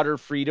 with water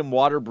freedom,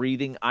 water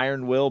breathing,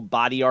 iron will,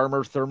 body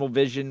armor, thermal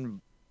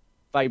vision,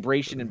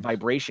 vibration, and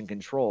vibration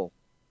control.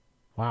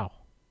 Wow,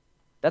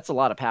 that's a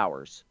lot of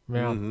powers.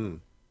 Yeah. Mm-hmm.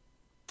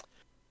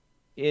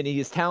 And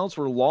his talents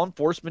were law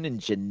enforcement and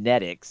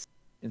genetics.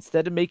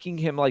 Instead of making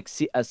him like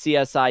a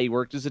CSI, he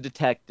worked as a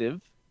detective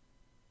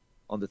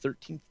on the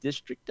 13th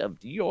District of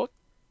New York,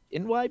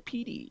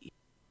 NYPD.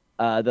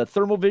 The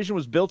thermal vision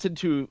was built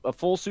into a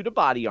full suit of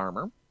body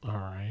armor. All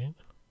right.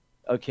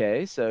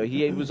 Okay, so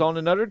he was on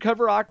an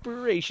undercover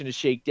operation to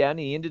Shakedown.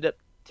 He ended up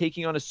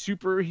taking on a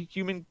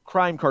superhuman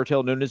crime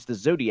cartel known as the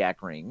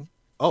Zodiac Ring.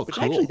 Oh, which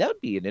cool. Actually, that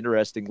would be an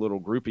interesting little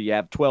group. You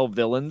have 12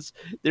 villains.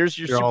 There's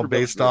your They're all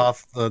based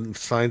off the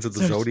signs of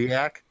the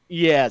Zodiac?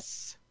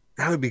 Yes.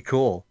 That would be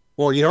cool.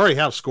 Well, you already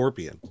have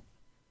Scorpion.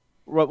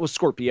 What was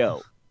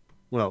Scorpio?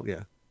 Well,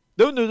 yeah.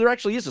 No, there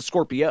actually is a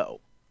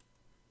Scorpio.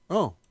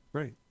 Oh,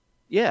 right.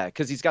 Yeah,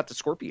 because he's got the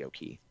Scorpio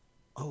key.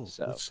 Oh,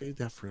 So- let's save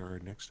that for our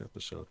next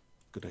episode.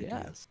 Good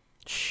idea. Yes.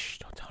 Shh,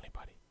 don't tell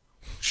anybody.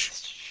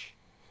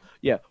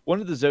 Yeah, one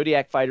of the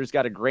Zodiac fighters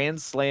got a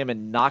grand slam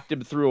and knocked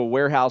him through a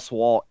warehouse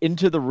wall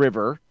into the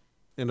river.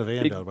 In a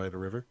van Big- down by the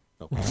river.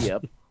 Oh.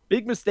 Yep.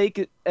 Big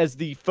mistake as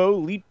the foe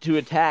leaped to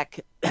attack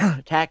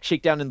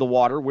Shakedown in the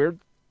water, where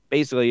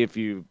basically, if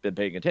you've been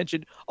paying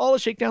attention, all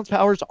of Shakedown's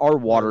powers are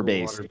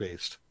water-based.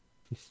 Water-based.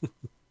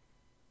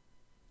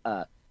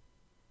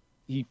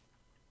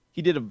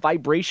 He did a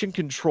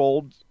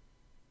vibration-controlled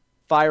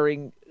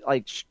firing,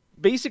 like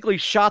basically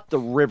shot the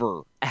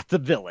river at the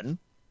villain.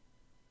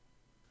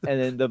 And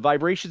then the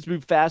vibrations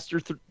moved faster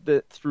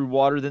through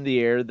water than the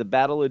air. The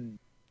battle had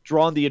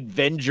drawn the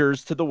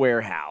Avengers to the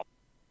warehouse.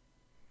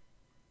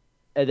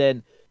 And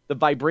then the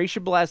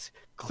vibration blast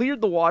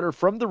cleared the water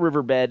from the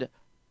riverbed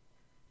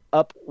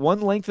up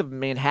one length of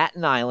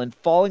Manhattan Island,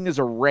 falling as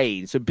a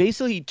rain. So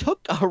basically, he took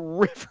a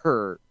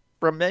river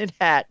from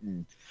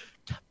Manhattan,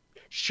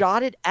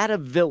 shot it at a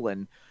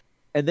villain,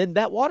 and then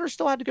that water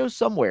still had to go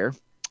somewhere,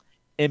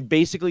 and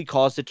basically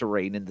caused it to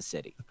rain in the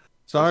city.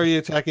 So how are you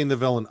attacking the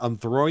villain? I'm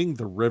throwing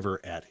the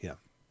river at him.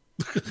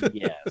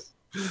 Yes.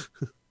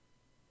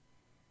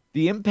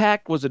 The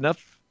impact was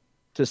enough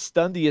to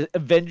stun the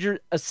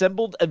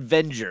assembled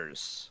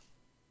Avengers.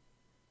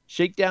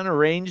 Shakedown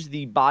arranged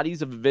the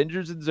bodies of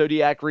Avengers and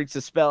Zodiac rings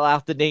to spell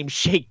out the name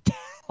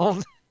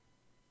Shakedown.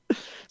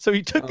 So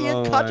he took the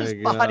unconscious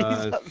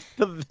bodies of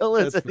the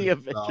villains and the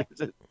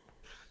Avengers.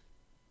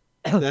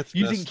 That's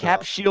using messed Cap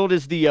up. Shield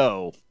as the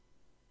O.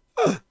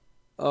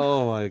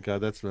 Oh my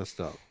god, that's messed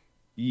up.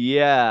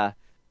 Yeah.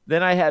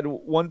 Then I had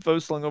one foe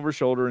slung over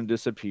shoulder and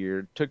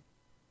disappeared.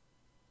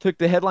 Took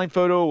the headline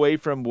photo away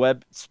from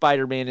Web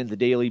Spider-Man in the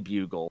Daily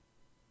Bugle.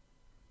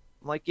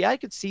 I'm like, yeah, I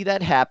could see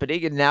that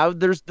happening. And now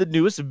there's the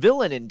newest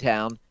villain in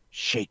town,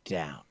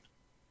 Shakedown.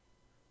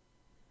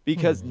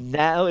 Because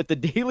now if the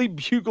Daily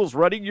Bugle's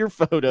running your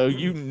photo,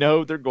 you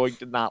know they're going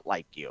to not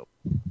like you.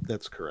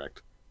 That's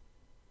correct.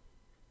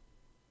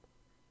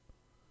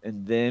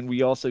 And then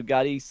we also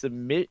got a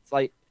submit,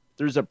 like,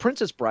 there's a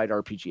Princess Bride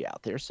RPG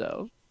out there.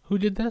 So Who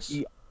did this?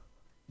 Yeah.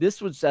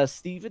 this was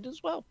Steven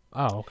as well.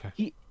 Oh, okay.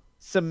 He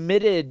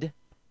submitted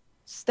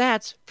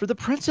stats for the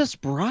Princess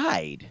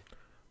Bride.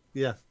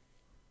 Yeah.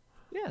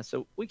 Yeah,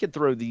 so we could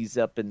throw these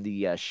up in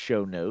the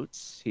show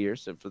notes here.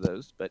 So for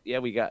those, but yeah,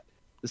 we got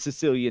the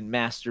Sicilian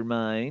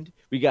Mastermind.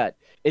 We got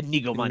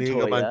Inigo Montoya.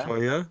 Inigo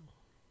Montoya.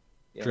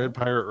 Yeah, Dread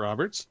Pirate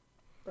Roberts.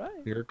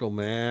 right. Miracle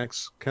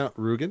Max. Count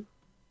Rugen.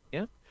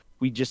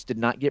 We just did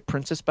not get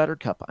Princess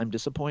Buttercup. I'm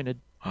disappointed.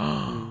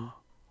 Oh.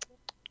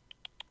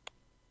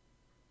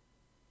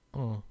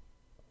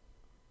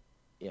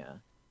 Yeah.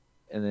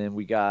 And then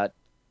we got,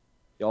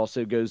 it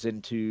also goes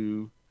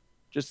into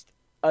just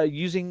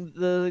using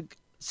the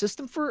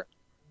system for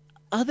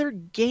other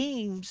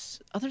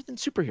games other than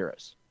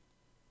superheroes.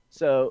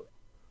 So,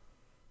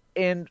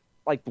 and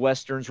like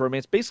Westerns,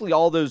 romance, basically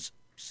all those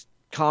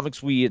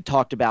comics we had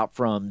talked about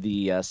from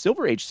the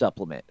Silver Age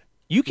supplement.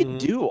 You can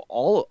do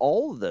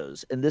all of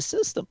those in this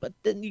system, but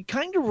then you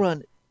kind of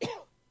run,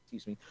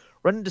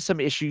 run into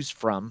some issues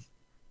from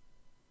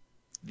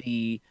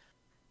the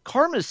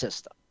Karma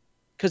system.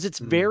 Because it's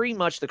very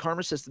much, the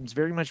Karma system is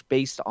very much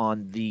based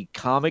on the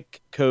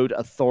comic code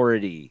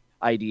authority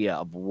idea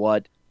of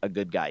what a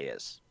good guy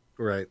is.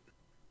 Right.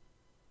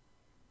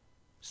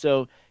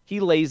 So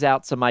he lays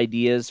out some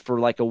ideas for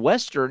like a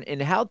Western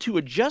and how to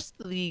adjust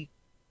the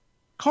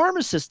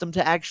Karma system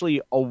to actually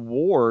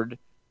award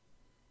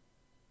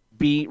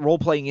be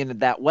role-playing in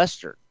that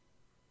Western.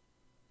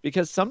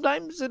 Because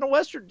sometimes in a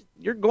Western,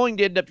 you're going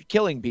to end up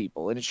killing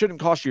people, and it shouldn't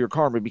cost you your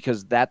karma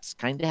because that's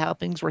kind of how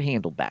things were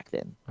handled back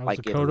then. That was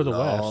Like the in- code of the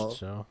law. West.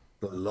 So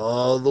The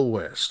Law of the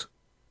West.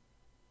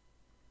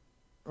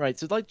 Right,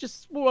 so like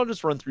I'll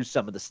just run through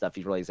some of the stuff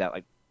he lays out.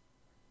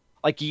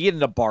 Like you get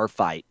in a bar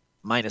fight,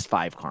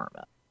 -5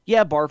 karma.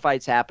 Yeah, bar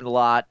fights happen a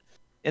lot,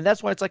 and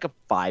that's why it's like a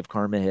 5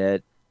 karma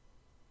hit.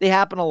 They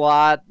happen a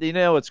lot. You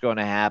know what's going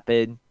to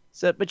happen.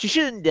 So, but you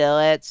shouldn't do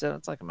it. So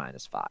it's like a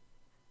 -5.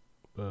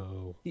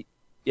 boo.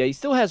 Yeah, he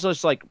still has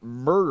just like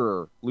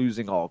murder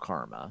losing all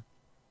karma,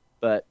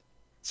 but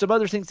some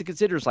other things to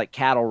consider is like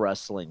cattle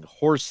rustling,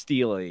 horse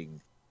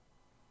stealing,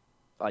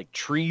 like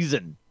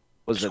treason.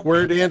 Was it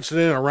Square dancing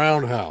in a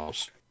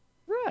roundhouse.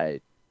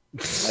 right?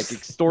 Like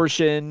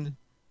extortion,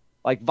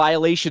 like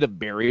violation of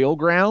burial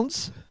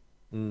grounds.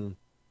 Mm.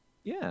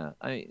 Yeah,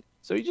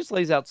 so he just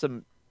lays out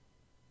some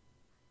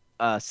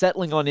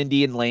settling on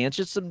Indian lands,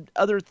 just some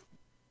other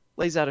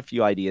lays out a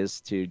few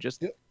ideas to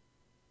just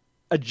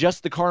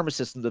adjust the karma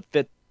system to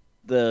fit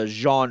the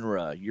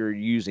genre you're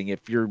using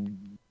if you're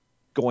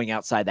going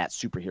outside that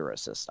superhero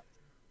system.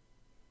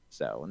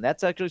 So, and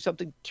that's actually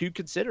something to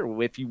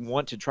consider if you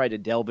want to try to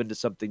delve into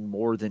something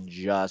more than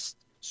just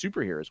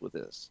superheroes with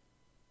this.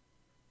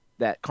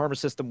 That karma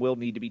system will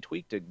need to be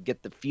tweaked to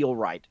get the feel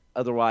right.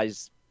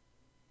 Otherwise,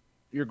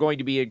 you're going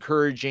to be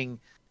encouraging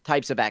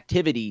types of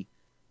activity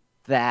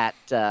that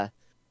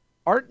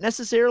aren't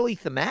necessarily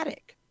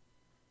thematic.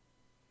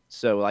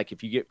 So, like,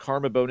 if you get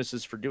karma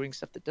bonuses for doing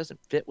stuff that doesn't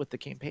fit with the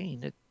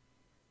campaign,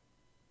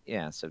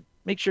 yeah, so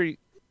make sure you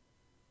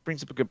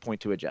brings up a good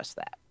point to adjust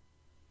that.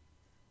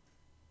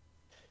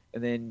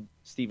 And then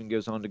Steven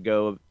goes on to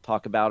go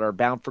talk about our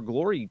Bound for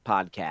Glory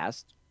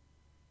podcast.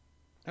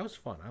 That was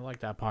fun. I like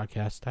that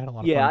podcast. I had a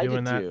lot of Yeah, fun I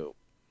doing did that. too.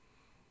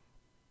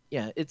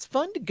 Yeah, it's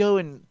fun to go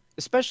and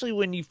especially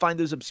when you find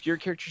those obscure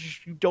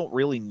characters you don't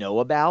really know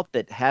about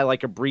that had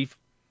like a brief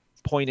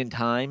point in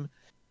time.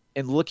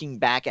 And looking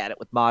back at it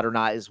with modern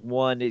eyes,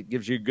 one, it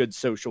gives you a good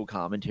social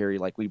commentary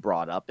like we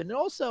brought up. And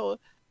also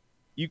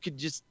you could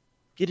just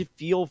get a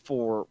feel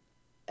for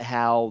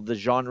how the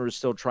genre is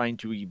still trying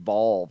to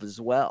evolve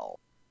as well.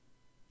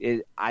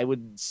 I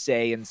would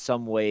say in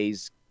some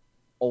ways,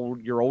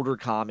 your older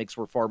comics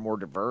were far more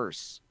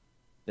diverse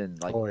than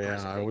like. Oh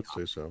yeah, I would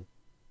say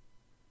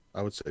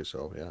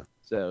so. Yeah.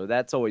 So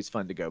that's always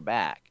fun to go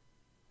back.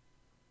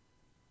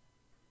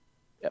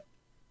 Yep,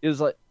 it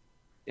was like,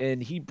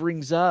 and he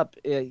brings up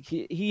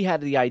he had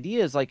the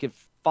idea is like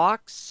if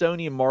Fox,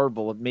 Sony, and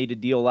Marvel have made a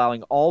deal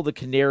allowing all the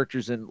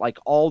characters in like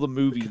all the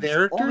movies,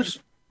 Characters.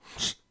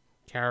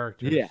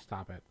 Characters. Yeah.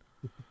 Stop it.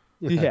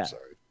 Yeah. I'm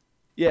sorry.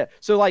 Yeah,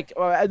 so like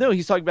I know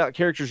he's talking about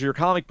characters, your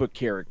comic book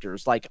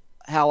characters, like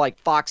how like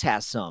Fox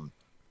has some,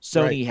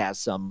 Sony has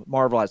some,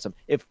 Marvel has some.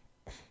 If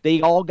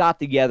they all got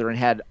together and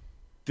had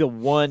the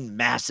one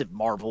massive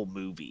Marvel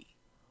movie,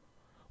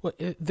 Well,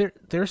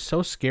 they're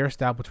so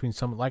scarce out between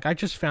some. Like I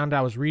just found out,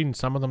 I was reading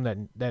some of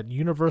them that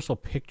Universal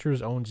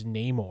Pictures owns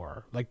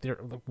Namor. Like they're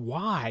like,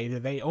 why do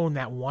they own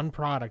that one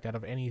product out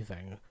of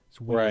anything?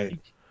 It's weird. Right.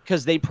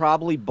 because they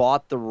probably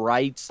bought the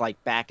rights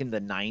like back in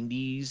the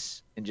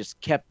 90s and just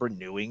kept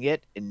renewing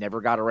it and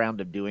never got around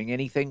to doing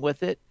anything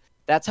with it.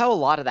 That's how a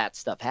lot of that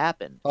stuff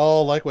happened.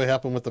 Oh, like what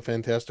happened with the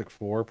Fantastic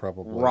Four,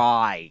 probably.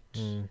 Right.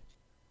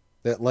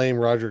 That lame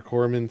Roger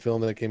Corman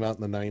film that came out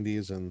in the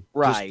 90s, and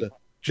Right.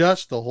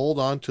 just to hold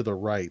on to the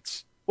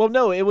rights. Well,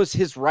 no, it was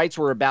his rights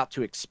were about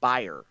to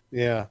expire.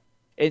 Yeah.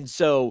 And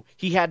so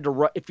he had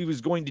to, if he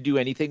was going to do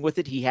anything with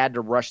it, he had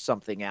to rush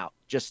something out.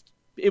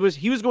 He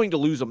was going to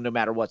lose them no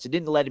matter what. So it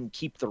didn't let him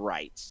keep the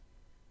rights.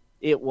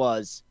 It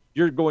was,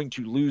 you're going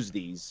to lose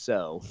these.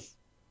 So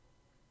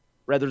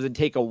rather than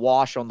take a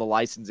wash on the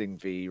licensing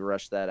fee,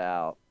 rush that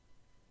out.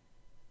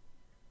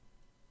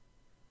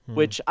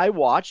 Which I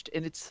watched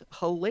and it's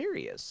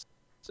hilarious.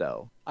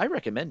 So I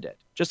recommend it.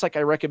 Just like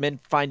I recommend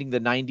finding the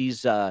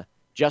 90s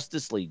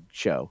Justice League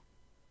show.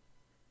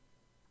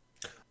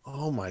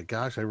 Oh my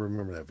gosh, I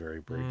remember that very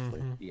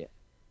briefly. Yeah.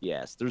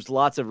 Yes, there's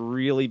lots of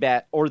really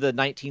bad, or the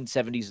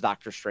 1970s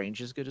Doctor Strange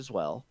is good as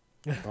well.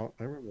 Oh,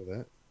 I remember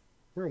that.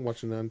 We were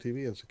watching it on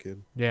TV as a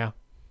kid. Yeah.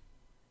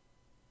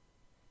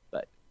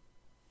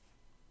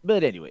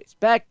 But anyways,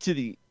 back to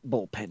the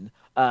bullpen.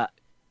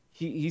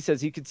 He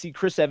says he could see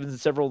Chris Evans and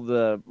several of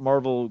the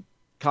Marvel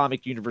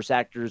comic universe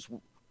actors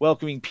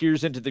welcoming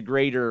peers into the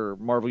greater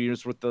Marvel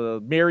universe with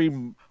the Merry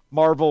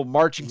Marvel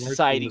Marching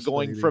Society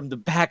going from the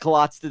back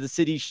lots to the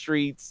city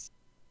streets,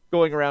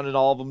 going around and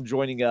all of them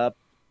joining up.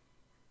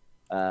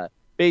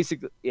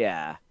 Basically,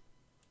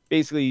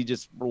 he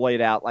just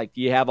laid out like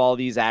you have all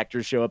these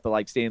actors show up at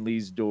like Stan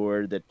Lee's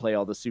door that play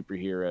all the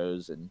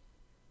superheroes, and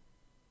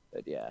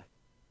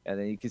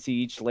then you can see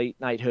each late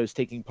night host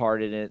taking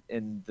part in it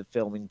in the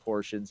filming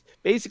portions.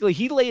 Basically,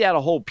 he laid out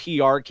a whole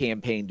PR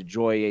campaign to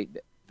join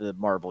the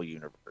Marvel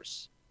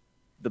universe,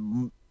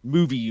 the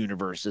movie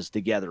universes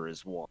together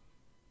as one.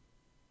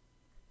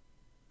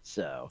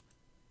 So,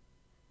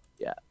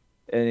 yeah,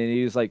 and then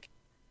he was like,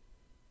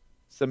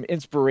 some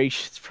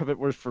inspirations from it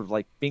were for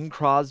like Bing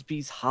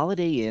Crosby's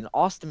Holiday Inn,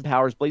 Austin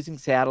Powers, Blazing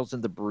Saddles,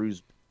 and the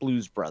Blues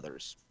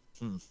Brothers.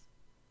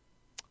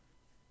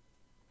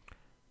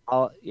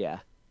 Yeah,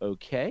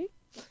 okay,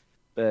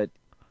 but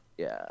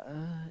yeah,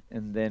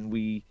 and then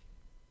we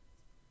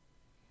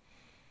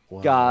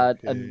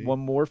got one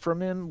more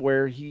from him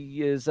where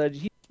he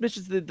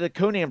mentions the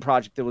Conan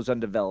project that was on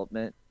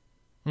development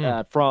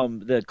from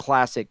the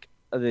classic,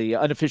 the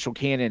unofficial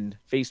canon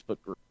Facebook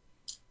group,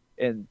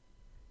 and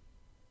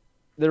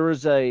there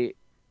was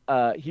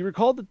he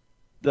recalled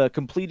the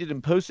completed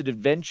and posted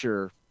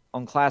adventure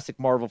on Classic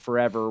Marvel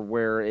Forever,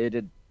 where it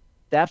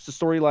adapts the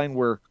storyline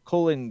where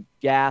Colin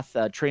Gath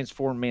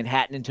transformed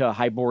Manhattan into a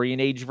Hyborian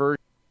Age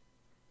version.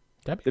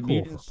 That'd be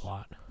cool for a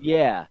plot.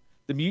 Yeah.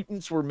 The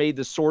mutants were made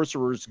the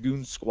Sorcerer's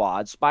Goon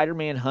Squad.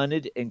 Spider-Man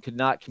hunted and could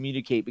not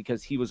communicate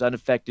because he was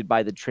unaffected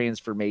by the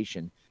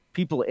transformation.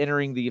 People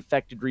entering the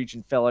affected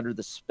region fell under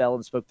the spell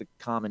and spoke the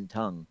common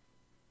tongue.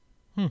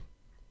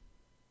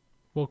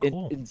 Well,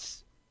 cool.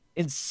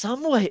 In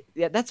some way,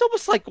 yeah, that's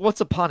almost like Once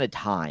Upon a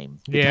Time,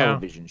 the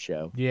television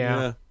show.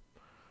 Yeah.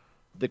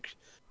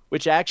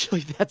 Which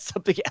actually, that's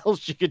something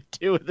else you could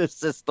do in this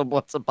system,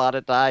 Once Upon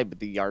a Time, with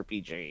the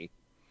RPG.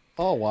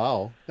 Oh,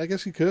 wow. I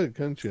guess you could,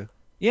 couldn't you?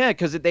 Yeah,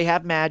 because they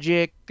have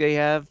magic. They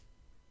have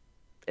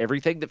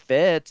everything that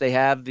fits. They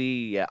have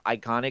the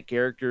iconic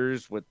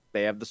characters.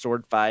 They have the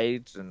sword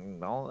fights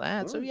and all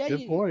that. So, yeah,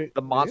 good point.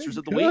 The monsters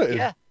of the week.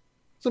 Yeah.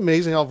 It's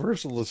amazing how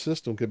versatile the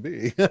system could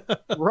be.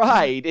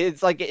 Right.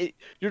 It's like,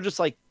 you're just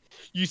like,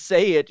 you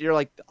say it, you're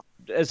like,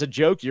 as a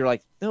joke, you're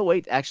like, no,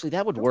 wait, actually,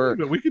 that would work.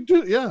 We could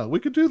do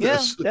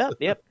this.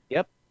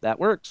 Yep, that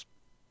works.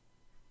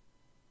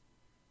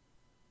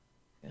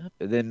 Yep.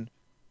 And then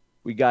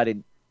we got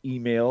an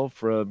email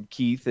from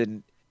Keith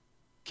and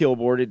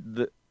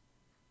Killboard,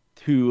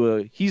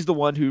 who he's the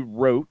one who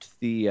wrote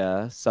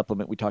the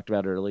supplement we talked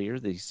about earlier,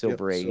 the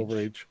Silver Age. Silver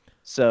Age.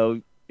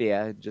 So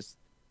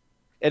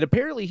and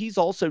apparently he's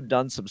also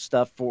done some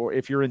stuff for,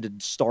 if you're into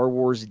Star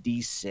Wars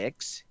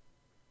D6,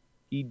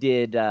 he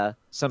did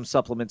some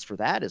supplements for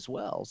that as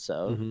well.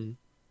 So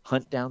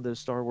hunt down those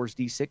Star Wars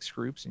D6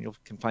 groups and you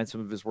can find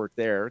some of his work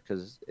there,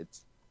 because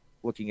it's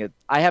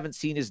I haven't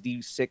seen his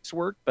D6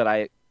 work,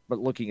 but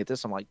looking at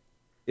this, I'm like,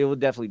 it will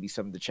definitely be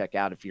something to check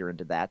out if you're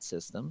into that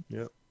system.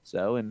 Yep.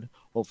 So, and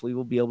hopefully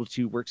we'll be able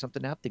to work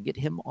something out to get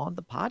him on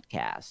the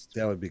podcast.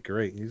 That would be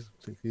great.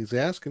 He's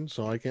asking,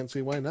 so I can't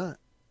see why not.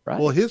 Right.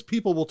 Well, his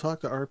people will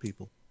talk to our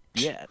people.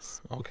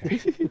 Yes.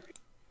 Okay.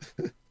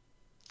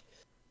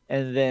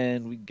 And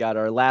then we got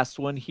our last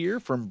one here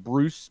from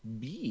Bruce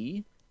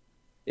B.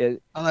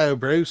 Hello,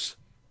 Bruce.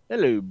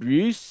 Hello,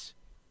 Bruce.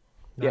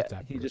 Not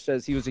that he Bruce. just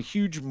says he was a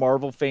huge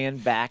Marvel fan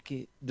back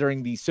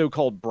during the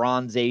so-called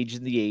Bronze Age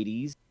in the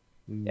 80s.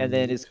 And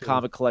then his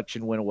comic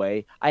collection went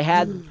away. I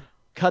had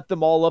cut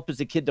them all up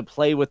as a kid to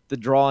play with the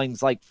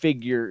drawings like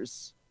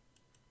figures.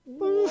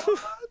 What?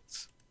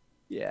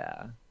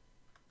 Yeah.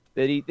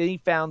 Then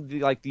he found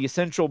the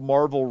essential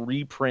Marvel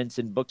reprints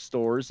in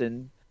bookstores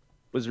and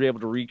was able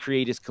to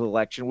recreate his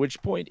collection. At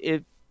which point,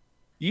 if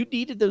you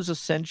needed those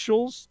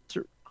essentials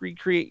to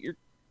recreate your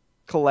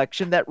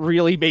collection, that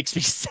really makes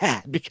me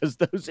sad, because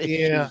those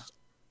issues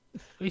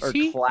Is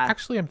he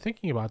actually? I'm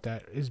thinking about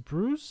that. Is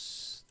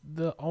Bruce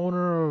the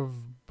owner of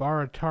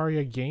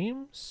Barataria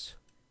Games?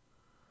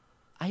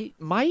 I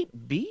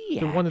might be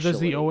The one that does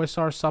the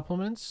OSR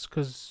supplements?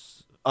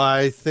 Because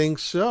I think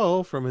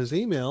so, from his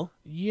email.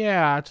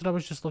 yeah, that's what I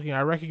was just looking at.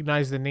 I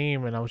recognized the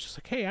name, and I was just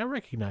like, hey, I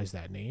recognize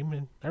that name.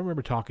 And I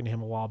remember talking to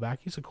him a while back.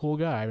 He's a cool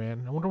guy,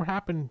 man. I wonder what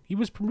happened. He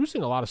was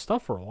producing a lot of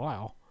stuff for a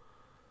while.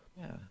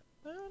 Yeah,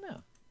 I don't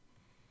know.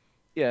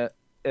 Yeah,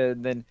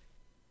 and then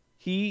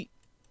he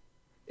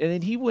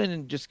went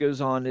and just goes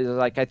on. Is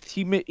like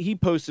he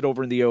posted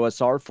over in the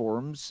OSR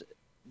forums,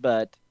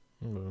 but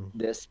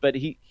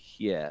he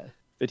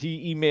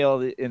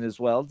emailed it in as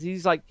well.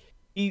 He's like,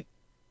 he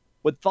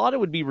thought it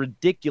would be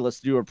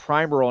ridiculous to do a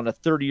primer on a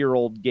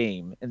 30-year-old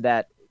game, and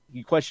that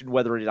he questioned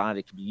whether or not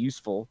it could be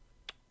useful,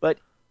 but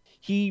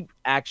he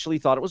actually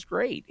thought it was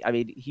great. I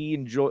mean, he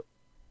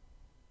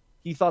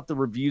thought the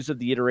reviews of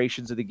the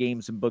iterations of the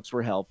games and books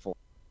were helpful.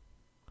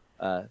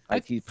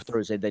 He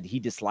throws in that he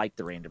disliked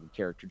the random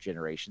character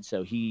generation,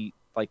 so he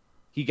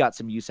got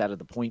some use out of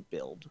the point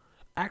build.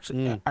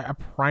 Actually, a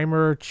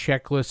primer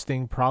checklist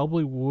thing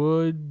probably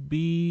would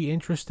be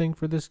interesting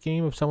for this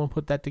game if someone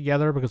put that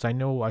together, because I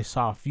know I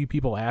saw a few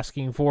people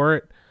asking for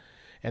it,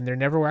 and there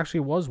never actually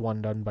was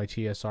one done by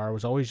TSR. It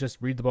was always just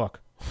read the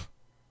book.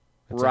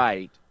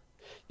 Right.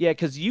 Yeah,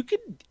 because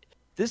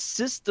this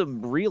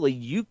system really,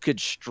 you could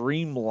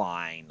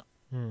streamline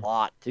a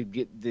lot to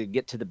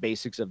get to the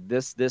basics of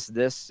this,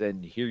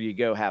 and here you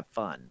go, have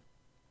fun.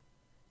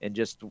 And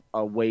just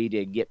a way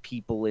to get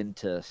people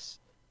into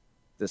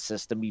the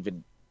system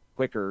even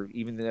quicker,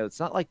 even though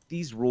it's not like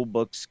these rule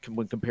books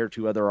when compared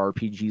to other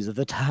RPGs of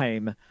the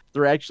time,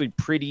 they're actually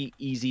pretty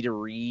easy to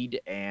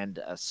read and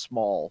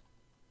small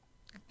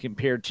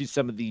compared to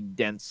some of the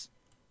dense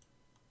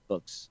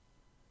books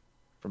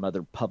from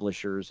other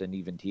publishers and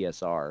even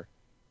TSR.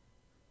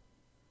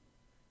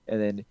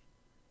 And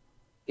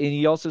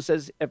he also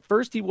says at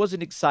first he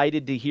wasn't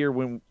excited to hear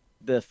when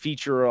the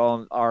feature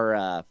on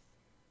our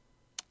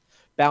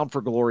Bound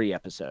for Glory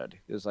episode.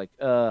 It was like,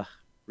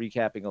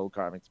 recapping old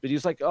comics. But he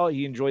was like, oh,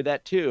 he enjoyed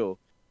that too.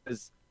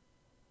 Because,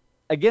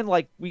 again,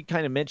 like we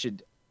kind of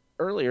mentioned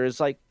earlier,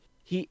 it's like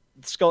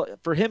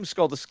for him,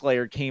 Skull the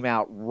Slayer came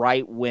out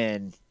right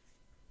when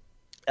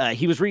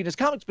he was reading his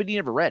comics, but he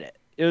never read it.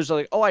 It was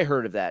like, oh, I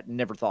heard of that and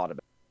never thought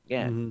about it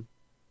again.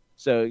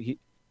 So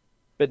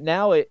but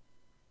now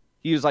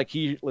he was like,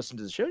 he listened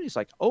to the show and he's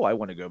like, oh, I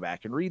want to go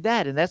back and read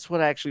that. And that's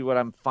what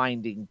I'm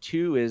finding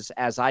too, is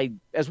as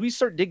we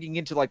start digging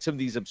into like some of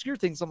these obscure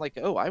things, I'm like,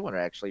 oh, I want to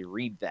actually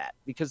read that,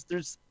 because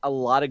there's a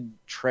lot of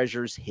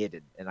treasures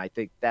hidden. And I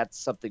think that's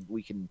something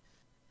we can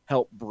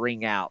help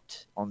bring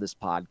out on this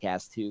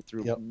podcast too,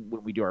 through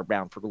when we do our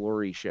Bound for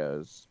Glory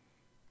shows.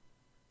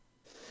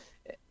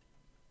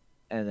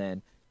 And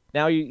then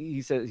now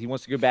he says he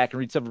wants to go back and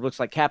read some of the books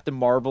like Captain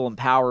Marvel and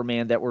Power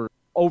Man that were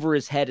over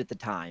his head at the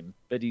time,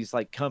 but he's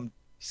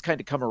kind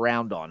of come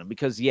around on him,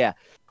 because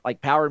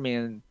like Power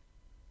Man,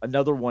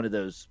 another one of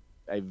those,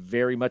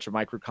 very much a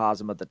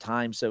microcosm of the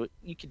time, so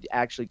you could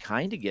actually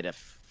kind of get a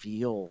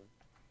feel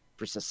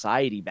for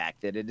society back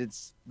then, and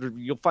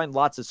you'll find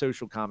lots of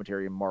social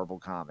commentary in Marvel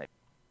comics.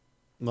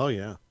 Oh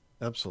yeah,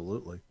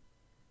 absolutely.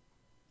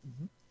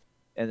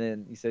 And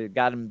then he said it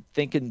got him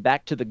thinking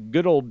back to the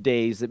good old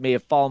days that may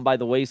have fallen by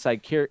the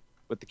wayside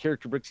with the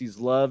character books he's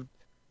loved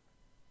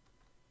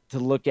to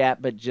look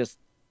at, but just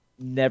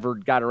never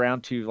got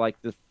around to,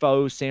 like the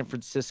faux San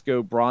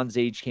Francisco Bronze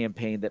Age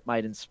campaign that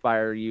might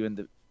inspire you in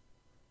the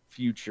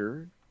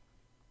future.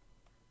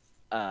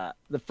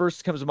 The first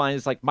that comes to mind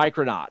is like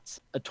Micronauts,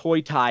 a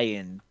toy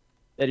tie-in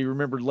that he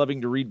remembered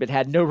loving to read, but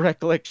had no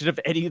recollection of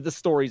any of the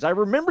stories. I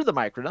remember the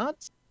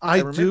Micronauts.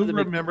 I do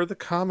remember the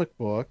comic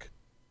book,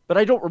 but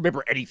I don't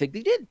remember anything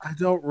they did. I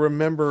don't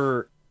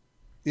remember.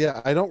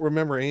 Yeah, I don't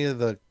remember any of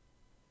the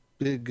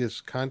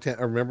biggest content.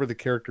 I remember the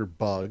character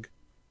Bug.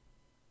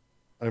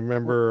 I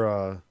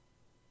remember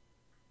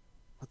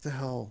what the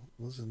hell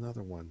was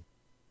another one?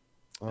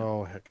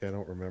 Oh heck, I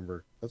don't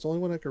remember. That's the only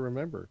one I can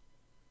remember.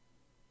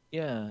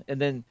 Yeah, and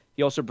then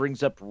he also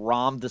brings up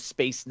Rom the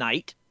Space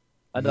Knight.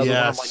 Another one.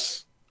 I'm like,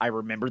 I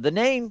remember the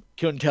name.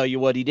 Couldn't tell you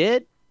what he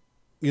did.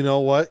 You know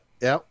what?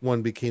 That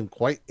one became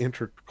quite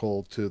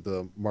integral to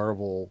the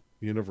Marvel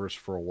universe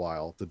for a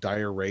while. The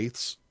Dire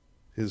Wraiths,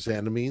 his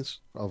enemies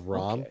of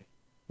Rom,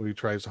 when he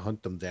tries to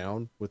hunt them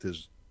down with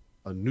his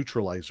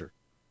neutralizer.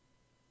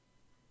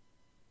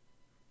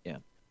 Yeah.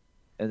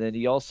 And then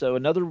he also,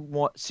 another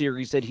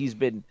series that he's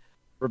been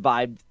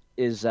revived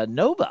is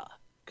Nova,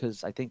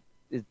 because I think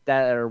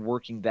that are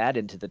working that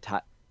into the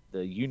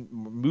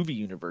movie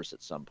universe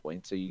at some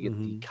point. So you get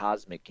the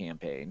Cosmic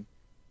campaign.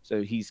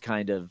 So he's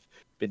kind of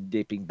been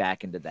dipping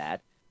back into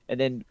that. And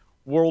then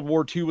World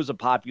War II was a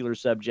popular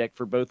subject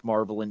for both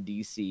Marvel and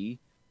DC.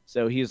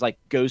 So he was like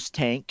Ghost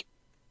Tank.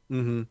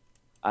 Mm-hmm.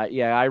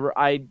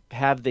 I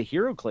have the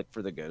hero click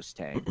for the Ghost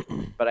Tank,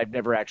 but I've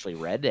never actually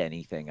read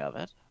anything of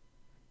it.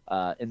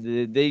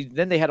 And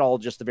they had all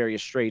just the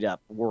various straight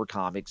up war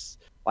comics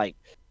like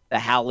the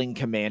Howling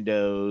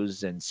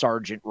Commandos and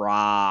Sergeant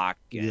Rock.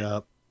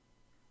 Yep.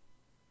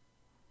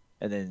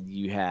 And then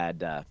you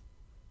had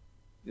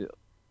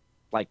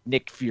like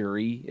Nick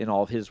Fury in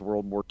all of his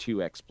World War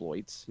II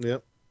exploits.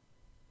 Yep.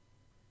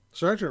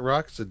 Sergeant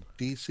Rock's a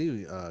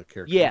DC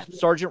character. Yeah,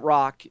 Sergeant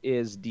Rock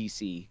is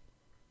DC.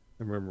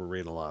 I remember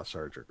reading a lot of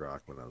Sergeant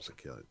Rock when I was a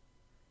kid.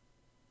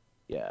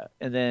 Yeah,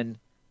 and then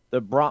the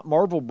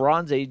Marvel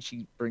Bronze Age,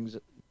 he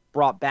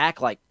brought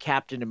back like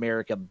Captain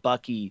America,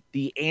 Bucky,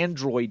 the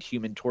android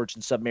Human Torch,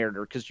 and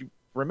Submariner, because you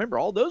remember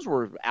all those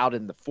were out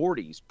in the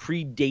 40s,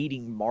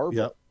 predating Marvel.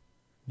 Yep.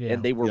 Yeah.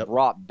 And they were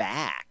brought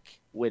back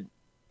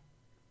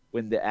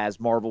as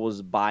Marvel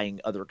was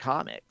buying other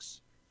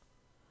comics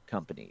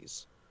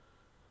companies.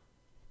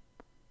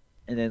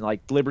 And then like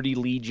Liberty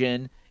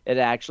Legion, it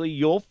actually,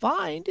 you'll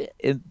find,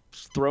 and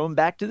throwing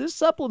back to this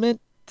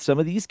supplement, some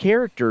of these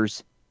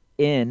characters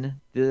in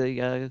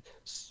the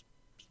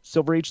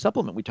Silver Age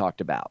supplement we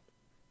talked about,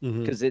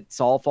 because it's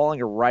all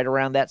falling right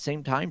around that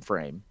same time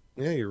frame.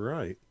 Yeah, you're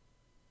right.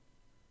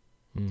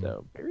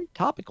 So very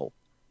topical.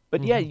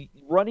 But yeah,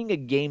 running a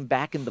game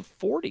back in the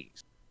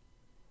 40s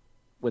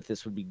with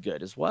this would be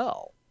good as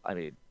well. I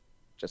mean,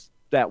 just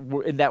that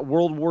in that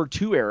World War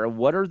II era,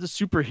 what are the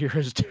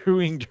superheroes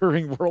doing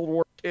during World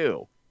War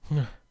II?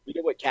 You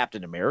know what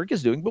Captain America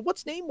is doing, but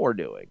what's Namor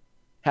doing?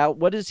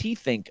 What does he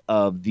think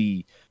of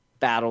the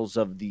battles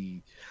of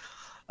the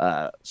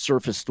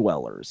surface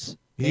dwellers?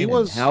 He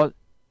was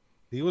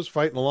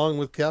fighting along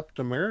with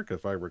Captain America,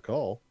 if I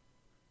recall.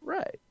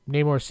 Right.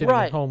 Namor sitting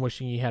at home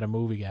wishing he had a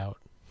movie out.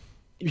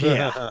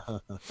 Yeah.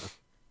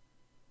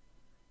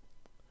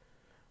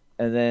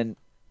 And then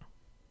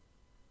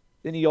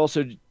he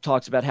also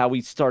talks about how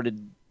he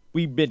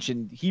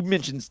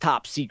mentions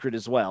Top Secret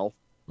as well,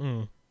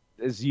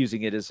 is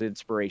using it as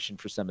inspiration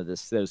for some of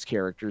those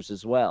characters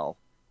as well.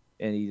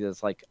 And he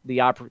does like he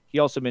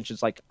also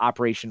mentions like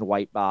Operation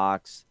White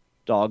Box,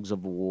 Dogs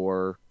of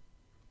War,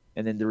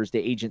 and then there was the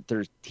Agent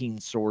 13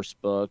 source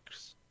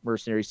books,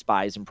 Mercenary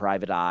Spies and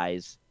Private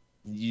Eyes.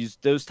 Use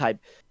those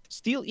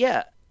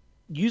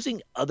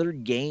using other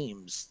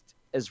games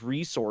as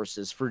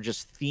resources for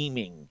just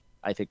theming,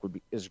 I think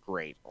is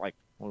great. Like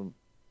when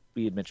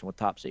we had mentioned with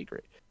Top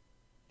Secret,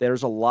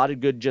 there's a lot of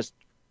good just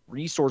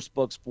resource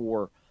books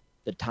for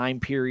the time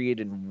period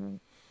and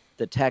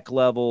the tech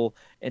level,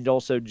 and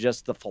also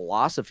just the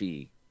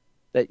philosophy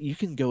that you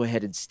can go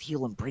ahead and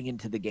steal and bring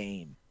into the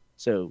game.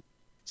 So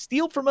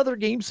steal from other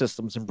game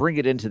systems and bring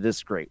it into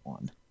this great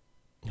one.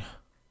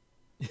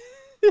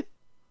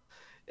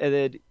 And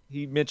then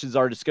he mentions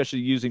our discussion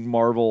of using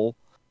Marvel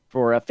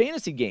for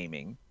fantasy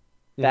gaming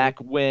back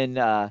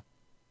when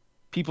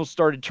people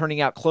started turning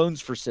out clones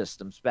for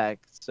systems back.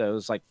 So it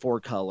was like 4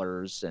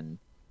 colors and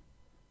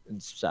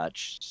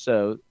such.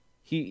 So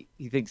he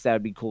thinks that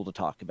would be cool to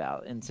talk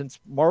about. And since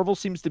Marvel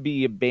seems to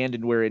be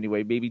abandonware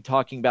anyway, maybe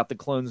talking about the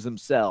clones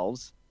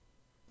themselves.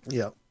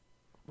 Yeah.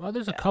 Well,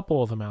 there's a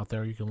couple of them out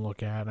there you can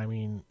look at. I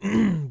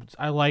mean,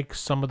 I like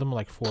some of them,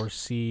 like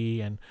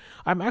 4C, and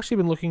I've actually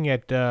been looking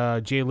at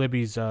Jay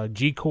Libby's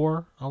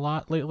G-Core a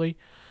lot lately,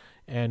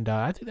 and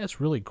I think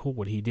that's really cool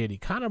what he did. He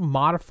kind of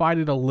modified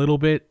it a little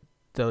bit,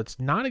 so it's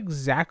not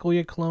exactly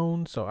a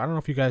clone, so I don't know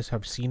if you guys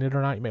have seen it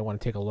or not. You might want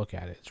to take a look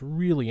at it. It's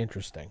really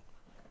interesting.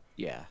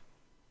 Yeah.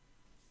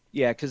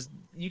 Yeah, because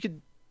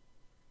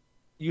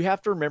you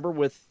have to remember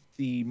with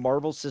the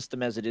Marvel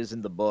system as it is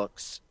in the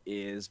books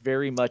is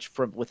very much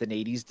with an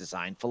 80s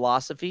design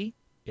philosophy.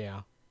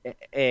 Yeah.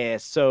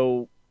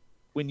 So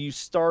when you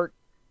start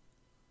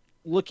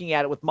looking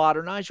at it with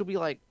modern eyes, you'll be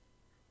like,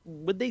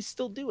 would they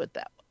still do it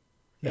that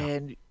way? No.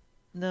 And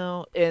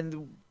no,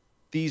 and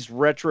these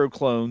retro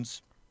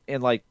clones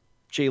and like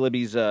Jay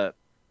Libby's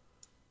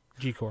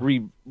G-Core.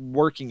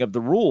 reworking of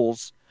the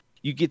rules,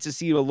 you get to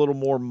see a little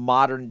more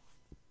modern.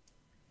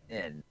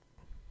 And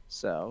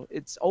so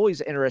it's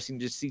always interesting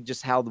to see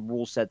just how the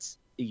rule sets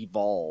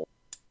evolve.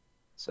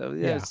 So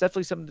yeah, it's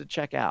definitely something to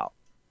check out.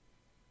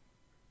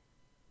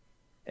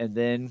 And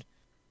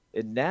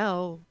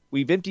now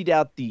we've emptied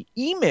out the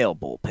email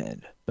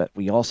bullpen, but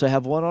we also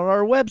have one on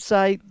our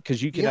website,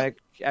 because you can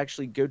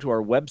actually go to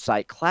our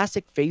website,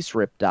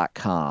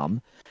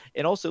 classicfaserip.com,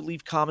 and also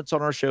leave comments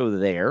on our show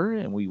there,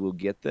 and we will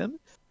get them.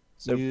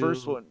 So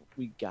first one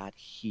we got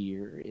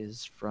here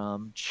is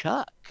from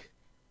Chuck.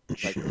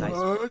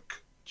 Like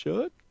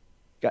Chuck.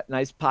 Got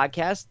nice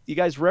podcast. You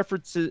guys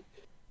reference it.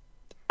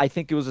 I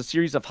think it was a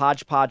series of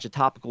hodgepodge of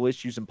topical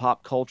issues in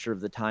pop culture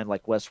of the time,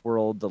 like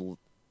Westworld, the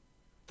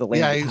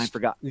Land of Time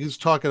Forgotten. He's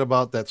talking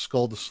about that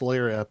Skull the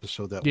Slayer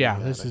episode that we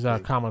had, this is a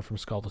comment from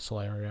Skull the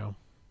Slayer,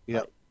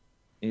 Yep.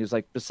 And he was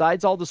like,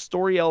 besides all the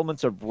story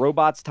elements of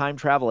robots, time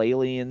travel,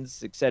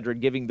 aliens, etc.,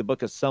 giving the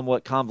book a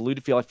somewhat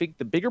convoluted feel, I think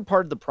the bigger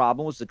part of the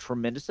problem was the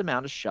tremendous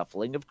amount of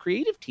shuffling of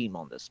creative team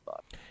on this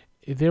book.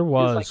 There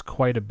was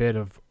quite a bit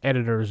of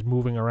editors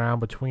moving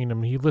around between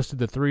them. He listed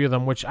the 3 of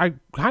them, which I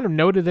kind of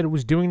noted that it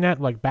was doing that,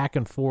 like back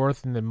and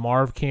forth, and then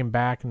Marv came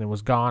back and then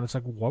was gone. It's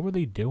like, what were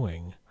they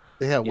doing?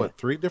 They had,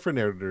 3 different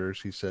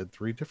editors, he said,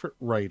 3 different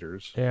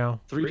writers. Yeah.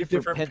 3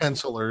 different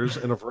pencilers,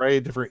 and a variety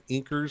of different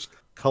inkers,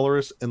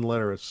 colorists, and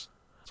letterists.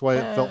 That's why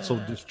it felt so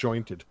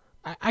disjointed.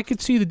 I could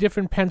see the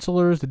different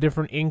pencilers, the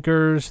different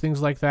inkers,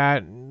 things like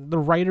that. The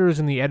writers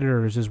and the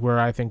editors is where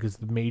I think is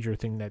the major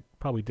thing that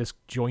probably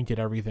disjointed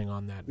everything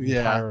on that.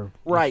 Entire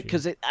right,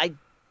 issue.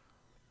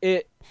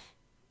 because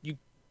you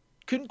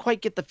couldn't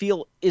quite get the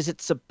feel. Is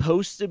it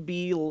supposed to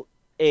be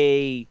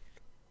the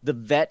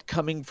vet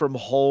coming from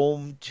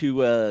home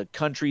to a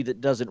country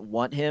that doesn't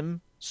want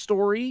him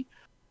story,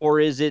 or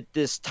is it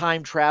this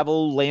time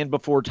travel Land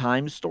Before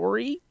Time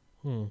story,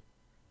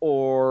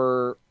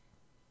 or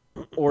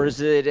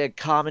is it a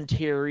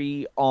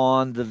commentary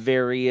on the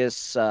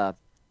various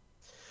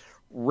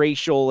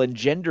racial and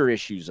gender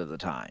issues of the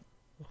time?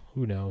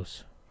 Who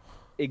knows?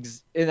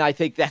 And I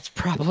think that's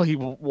probably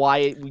why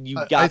you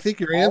got. I think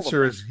your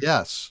answer is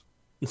yes.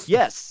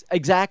 Yes,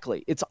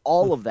 exactly. It's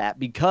all of that,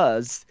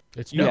 because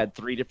you had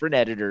 3 different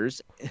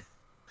editors.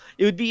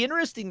 It would be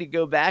interesting to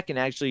go back and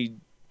actually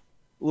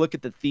look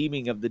at the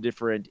theming of the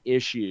different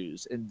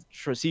issues and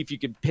see if you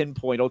could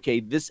pinpoint,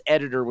 okay, this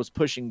editor was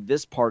pushing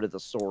this part of the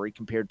story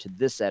compared to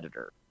this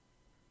editor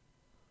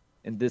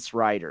and this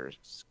writer.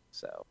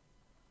 So,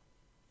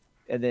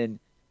 and then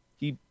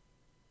he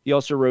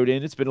also wrote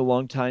in, it's been a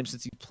long time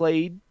since he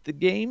played the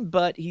game,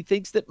 but he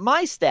thinks that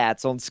my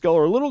stats on Skull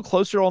are a little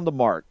closer on the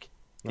mark.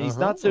 And he's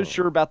not so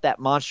sure about that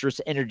monstrous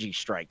energy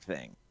strike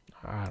thing.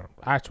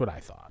 That's what I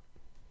thought.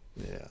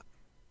 Yeah.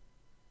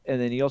 And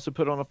then he also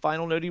put on a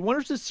final note, he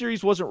wonders if this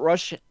series wasn't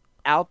rushed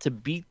out to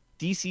beat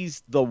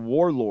DC's The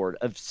Warlord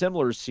of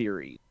similar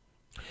series.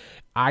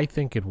 I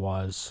think it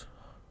was.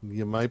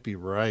 You might be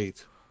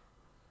right.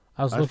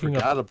 I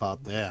forgot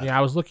about that. Yeah,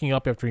 I was looking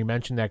up after he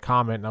mentioned that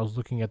comment, and I was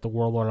looking at The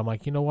Warlord. I'm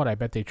like, you know what? I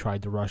bet they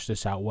tried to rush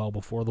this out well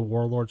before The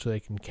Warlord so they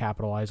can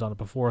capitalize on it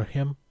before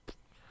him.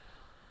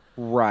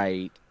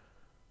 Right.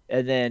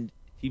 And then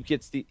he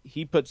thinks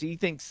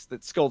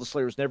that Skull the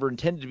Slayer was never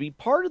intended to be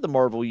part of the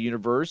Marvel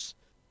universe,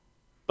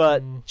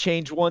 but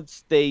changed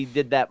once they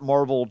did that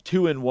Marvel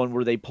 2-in-1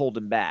 where they pulled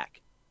him back,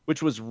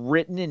 which was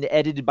written and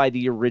edited by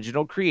the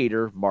original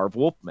creator, Marv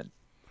Wolfman.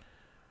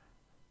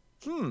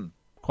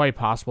 Quite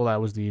possible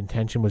that was the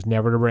intention, was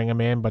never to bring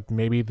him in, but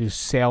maybe the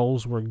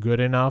sales were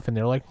good enough and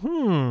they're like,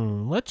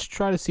 let's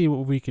try to see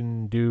what we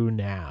can do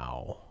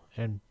now.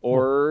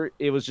 Or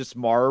it was just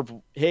Marv,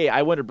 hey,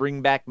 I want to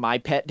bring back my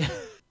pet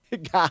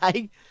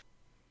guy.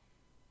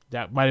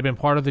 That might have been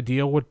part of the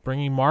deal with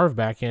bringing Marv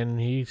back in.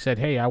 He said,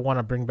 hey, I want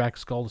to bring back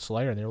Skull the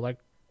Slayer. And they were like,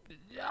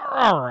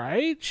 all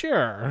right,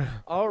 sure.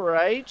 All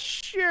right,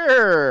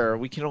 sure.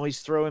 We can always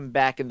throw him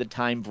back in the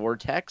time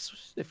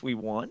vortex if we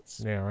want.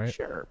 Yeah, right.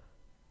 Sure.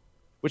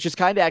 Which is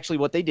kind of actually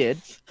what they did.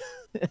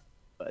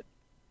 But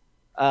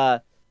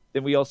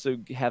then we also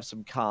have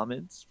some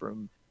comments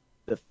from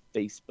the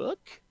Facebook.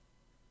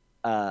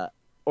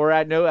 Or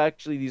I know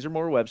actually these are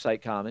more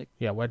website comments.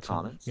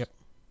 Yep.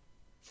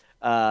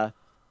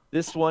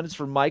 This one is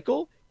from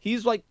Michael.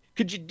 He's like,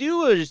 could you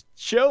do a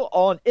show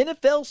on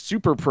NFL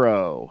Super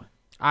Pro?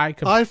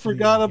 I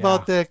forgot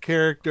about that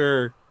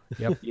character.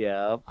 Yep.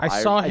 Yeah.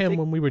 I saw him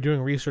when we were doing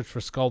research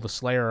for Skull the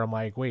Slayer. I'm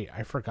like, wait,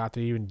 I forgot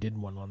they even did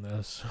one on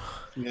this.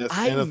 Yes,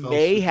 I NFL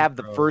may Super have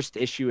Pro. the first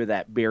issue of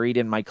that buried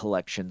in my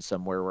collection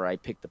somewhere where I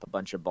picked up a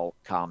bunch of bulk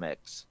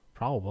comics.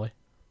 Probably.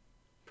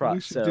 We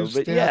should do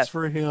stats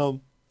for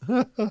him.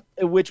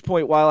 At which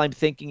point, while I'm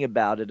thinking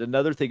about it,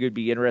 another thing would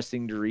be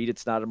interesting to read.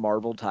 It's not a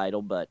Marvel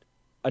title, but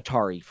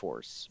Atari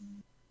Force.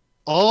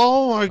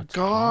 Oh my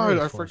God!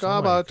 I forgot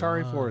about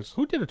Atari Force.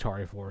 Who did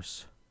Atari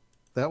Force?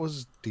 That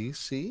was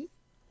DC.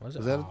 Was it?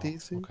 Was that a Oh,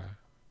 DC? Okay.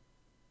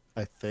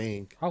 I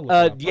think. I'll look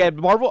it up. Yeah,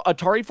 Marvel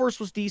Atari Force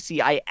was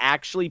DC. I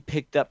actually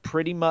picked up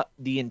pretty much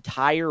the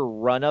entire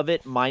run of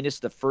it, minus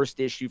the first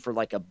issue for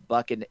like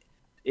 $1 an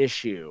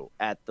issue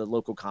at the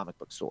local comic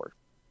book store.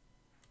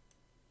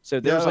 So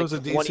there's it was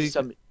like a 20 DC.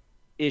 some It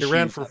issues.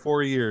 ran for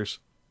 4 years.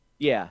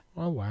 Yeah,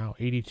 Oh wow,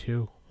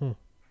 82.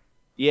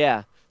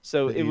 yeah.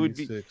 So to it would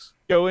be 86.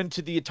 go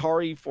into the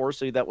Atari Force,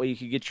 so that way you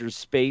could get your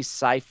space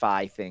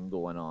sci-fi thing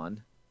going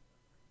on.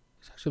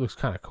 This actually looks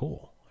kind of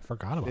cool. I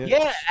forgot about Yeah,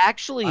 this.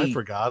 actually, I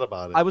forgot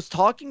about it. I was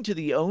talking to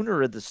the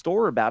owner of the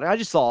store about it. I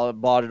just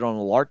bought it on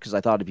a lark because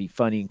I thought it'd be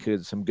funny and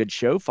could some good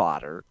show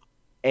fodder.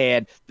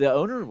 And the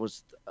owner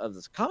of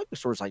this comic book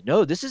store was like,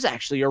 "No, this is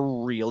actually a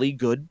really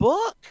good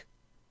book."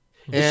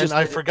 And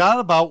I forgot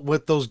about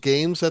with those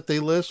games that they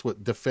list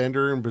with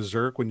Defender and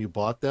Berserk. When you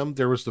bought them,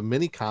 there was the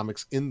mini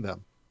comics in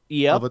them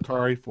Yep, of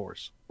Atari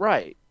Force.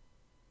 right.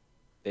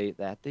 They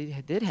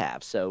did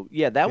have. So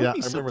yeah, that would Yeah,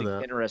 be I remember something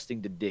that.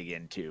 interesting to dig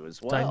into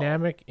as well.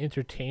 Dynamite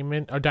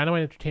Entertainment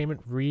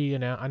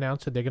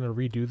announced that they're going to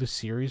redo the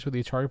series with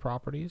the Atari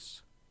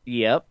properties.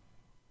 Yep.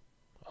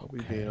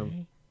 Okay.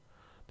 damn.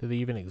 Do they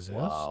even exist?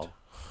 Wow.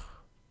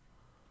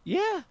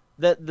 Yeah,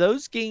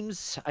 those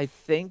games I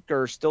think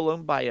are still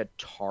owned by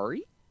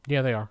Atari.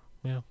 Yeah, they are.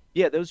 Yeah.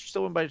 Yeah, those are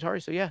still owned by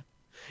Atari. So yeah,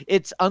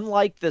 it's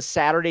unlike the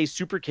Saturday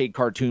Supercade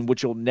cartoon,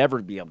 which you'll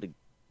never be able to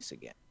use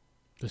again.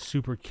 The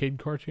Super Kid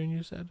cartoon,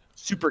 you said?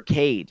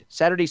 Supercade,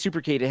 Saturday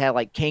Supercade, it had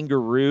like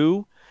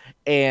Kangaroo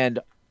and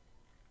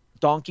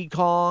Donkey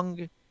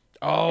Kong.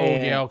 Oh,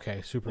 And yeah,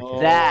 okay. Super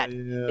Kid. That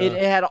yeah. it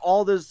had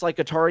all those like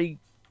Atari,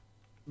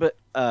 but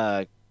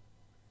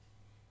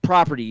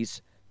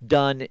properties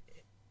done,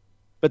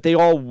 but they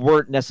all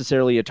weren't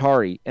necessarily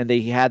Atari, and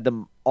they had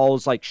them all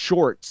as like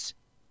shorts,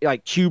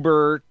 like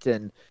Qbert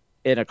and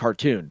in a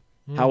cartoon.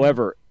 Mhm.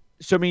 However,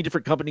 so many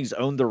different companies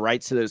own the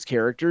rights to those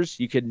characters.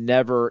 You could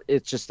never.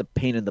 It's just a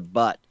pain in the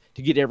butt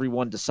to get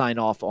everyone to sign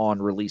off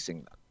on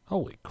releasing them.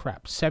 Holy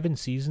crap. 7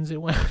 seasons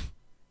it went?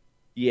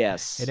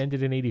 Yes. It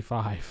ended in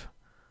 85.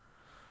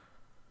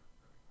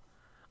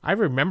 I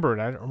remember it.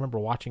 I don't remember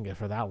watching it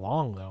for that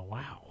long, though.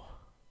 Wow.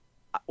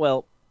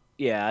 Well,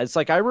 yeah. It's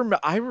like I remember.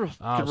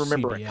 Can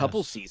remember a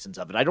couple CBS. seasons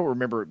of it. I don't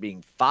remember it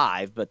being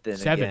 5, but then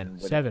again,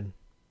 Seven.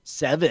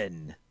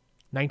 7.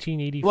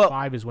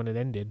 1985 is when it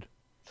ended.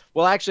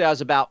 Well, actually, I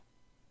was about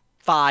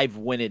 5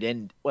 when it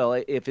ended. Well,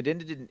 if it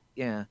ended in,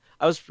 yeah,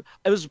 I was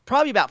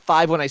probably about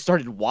 5 when I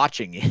started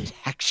watching it.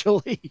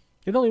 Actually,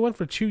 It only went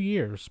for 2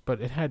 years,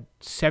 but it had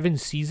 7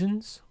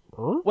 seasons?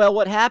 well,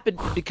 what happened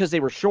because they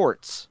were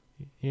shorts.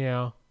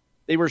 Yeah.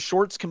 They were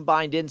shorts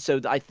combined in, so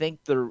I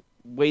think the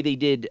way they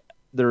did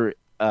their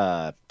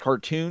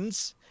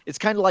cartoons, it's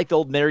kind of like the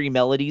old Merry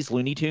Melodies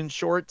Looney Tunes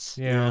shorts.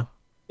 Yeah.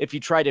 If you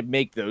try to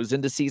make those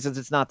into seasons,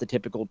 it's not the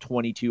typical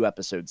 22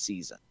 episode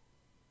season.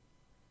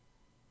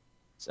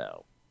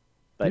 So,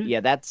 but yeah,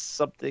 that's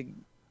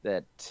something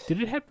that.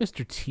 Did it have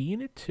Mr. T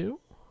in it, too?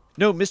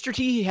 No, Mr.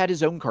 T had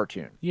his own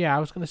cartoon. Yeah, I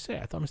was going to say.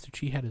 I thought Mr.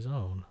 T had his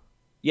own.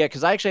 Yeah,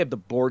 because I actually have the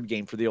board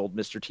game for the old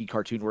Mr. T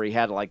cartoon where he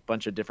had like a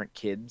bunch of different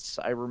kids.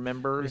 I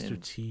remember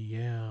Mr. T,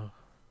 yeah.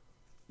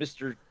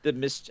 Mr.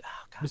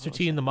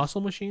 T and the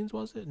Muscle Machines,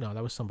 was it? No,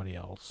 that was somebody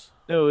else.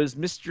 No, it was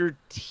Mr.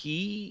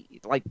 T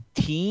like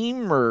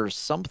Team or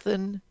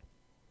something.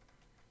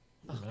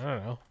 I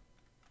don't know.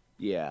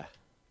 Yeah,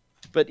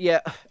 but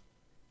yeah,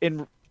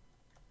 and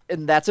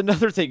that's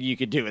another thing you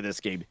could do in this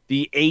game.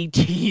 The A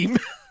Team.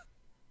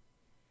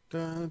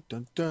 Dun,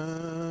 dun,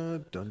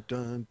 dun, dun,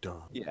 dun,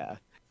 dun. Yeah,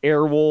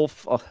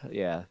 Airwolf. Oh,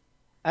 yeah,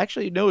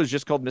 actually, no, it's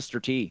just called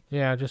Mr. T.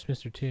 Yeah, just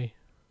Mr. T.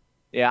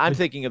 Yeah, I'm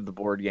thinking of the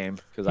board game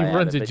because He I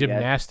runs a haven't, but yeah.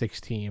 gymnastics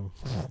team.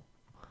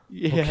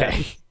 Yeah.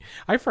 Okay.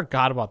 I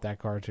forgot about that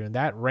cartoon.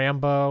 That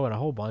Rambo and a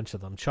whole bunch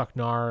of them. Chuck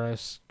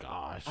Norris.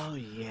 Gosh. Oh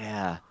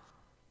yeah.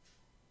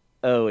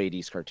 Oh,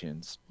 80s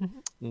cartoons.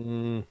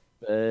 Mm,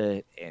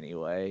 But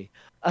anyway,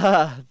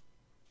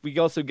 we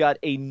also got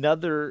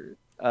another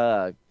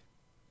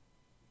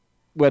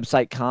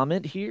website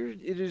comment here.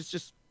 It is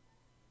just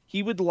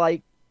he would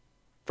like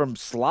from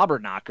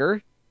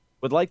Slobberknocker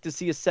would like to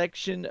see a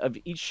section of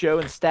each show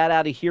and stat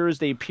out of heroes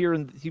they appear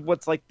in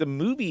what's like the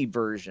movie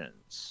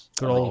versions.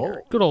 Good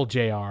old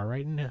JR,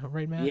 right?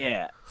 Right, Matt?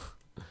 Yeah.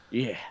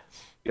 Yeah.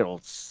 You know,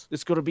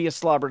 it's going to be a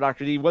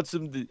Slobberknocker. He wants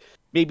them to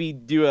maybe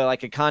do a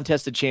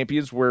contest of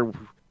champions where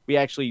we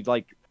actually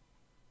like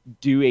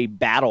do a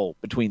battle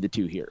between the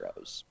two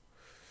heroes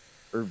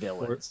or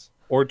villains.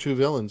 or two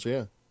villains,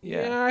 yeah.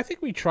 Yeah, I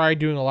think we tried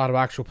doing a lot of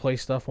actual play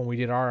stuff when we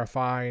did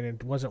RFI, and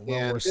it wasn't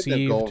well It received.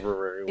 didn't go over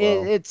very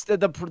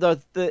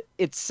well.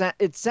 It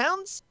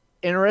sounds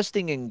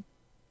interesting in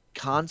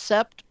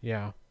concept,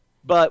 Yeah.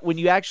 but when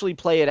you actually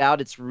play it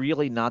out, it's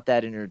really not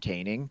that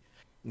entertaining.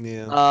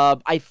 Yeah.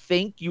 I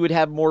think you would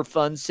have more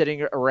fun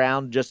sitting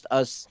around just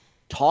us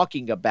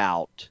talking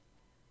about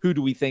who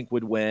do we think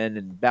would win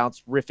and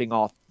riffing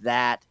off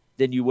that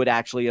than you would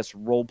actually us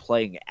role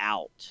playing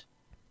out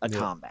a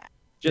combat.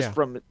 just Yeah.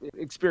 from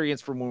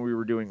experience from when we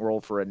were doing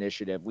Roll for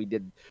Initiative. We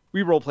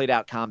role played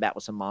out combat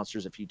with some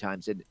monsters a few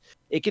times, and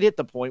it could hit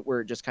the point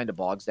where it just kind of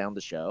bogs down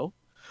the show.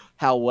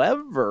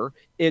 However,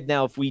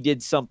 now if we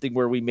did something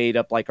where we made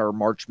up like our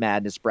March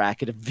Madness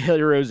bracket of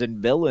heroes and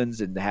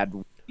villains and had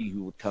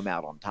who would come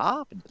out on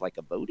top and like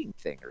a voting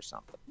thing or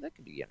something, that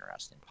could be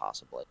interesting,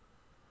 possibly.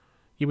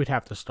 You would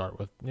have to start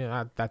with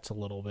that's a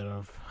little bit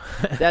of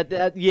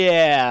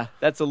yeah,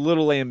 that's a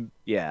little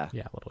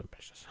a little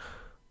ambitious.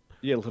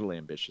 Yeah, a little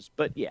ambitious,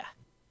 but yeah.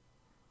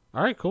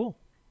 All right, cool.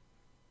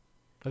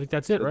 I think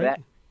that's it, So right?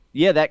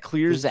 that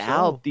clears Think so.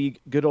 out the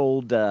good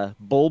old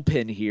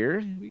bullpen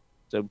here.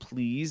 So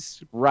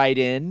please write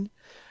in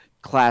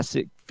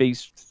Classic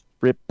Face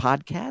Rip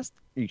Podcast.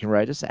 You can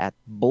write us at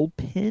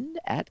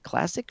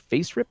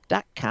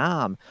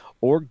bullpen@classicfacerip.com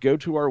or go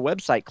to our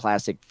website,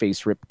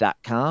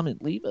 classicfacerip.com,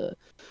 and leave a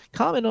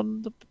comment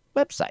on the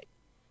website.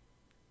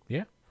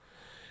 Yeah.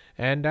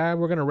 And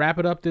we're going to wrap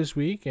it up this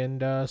week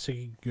and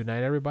say good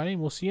night, everybody,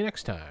 and we'll see you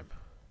next time.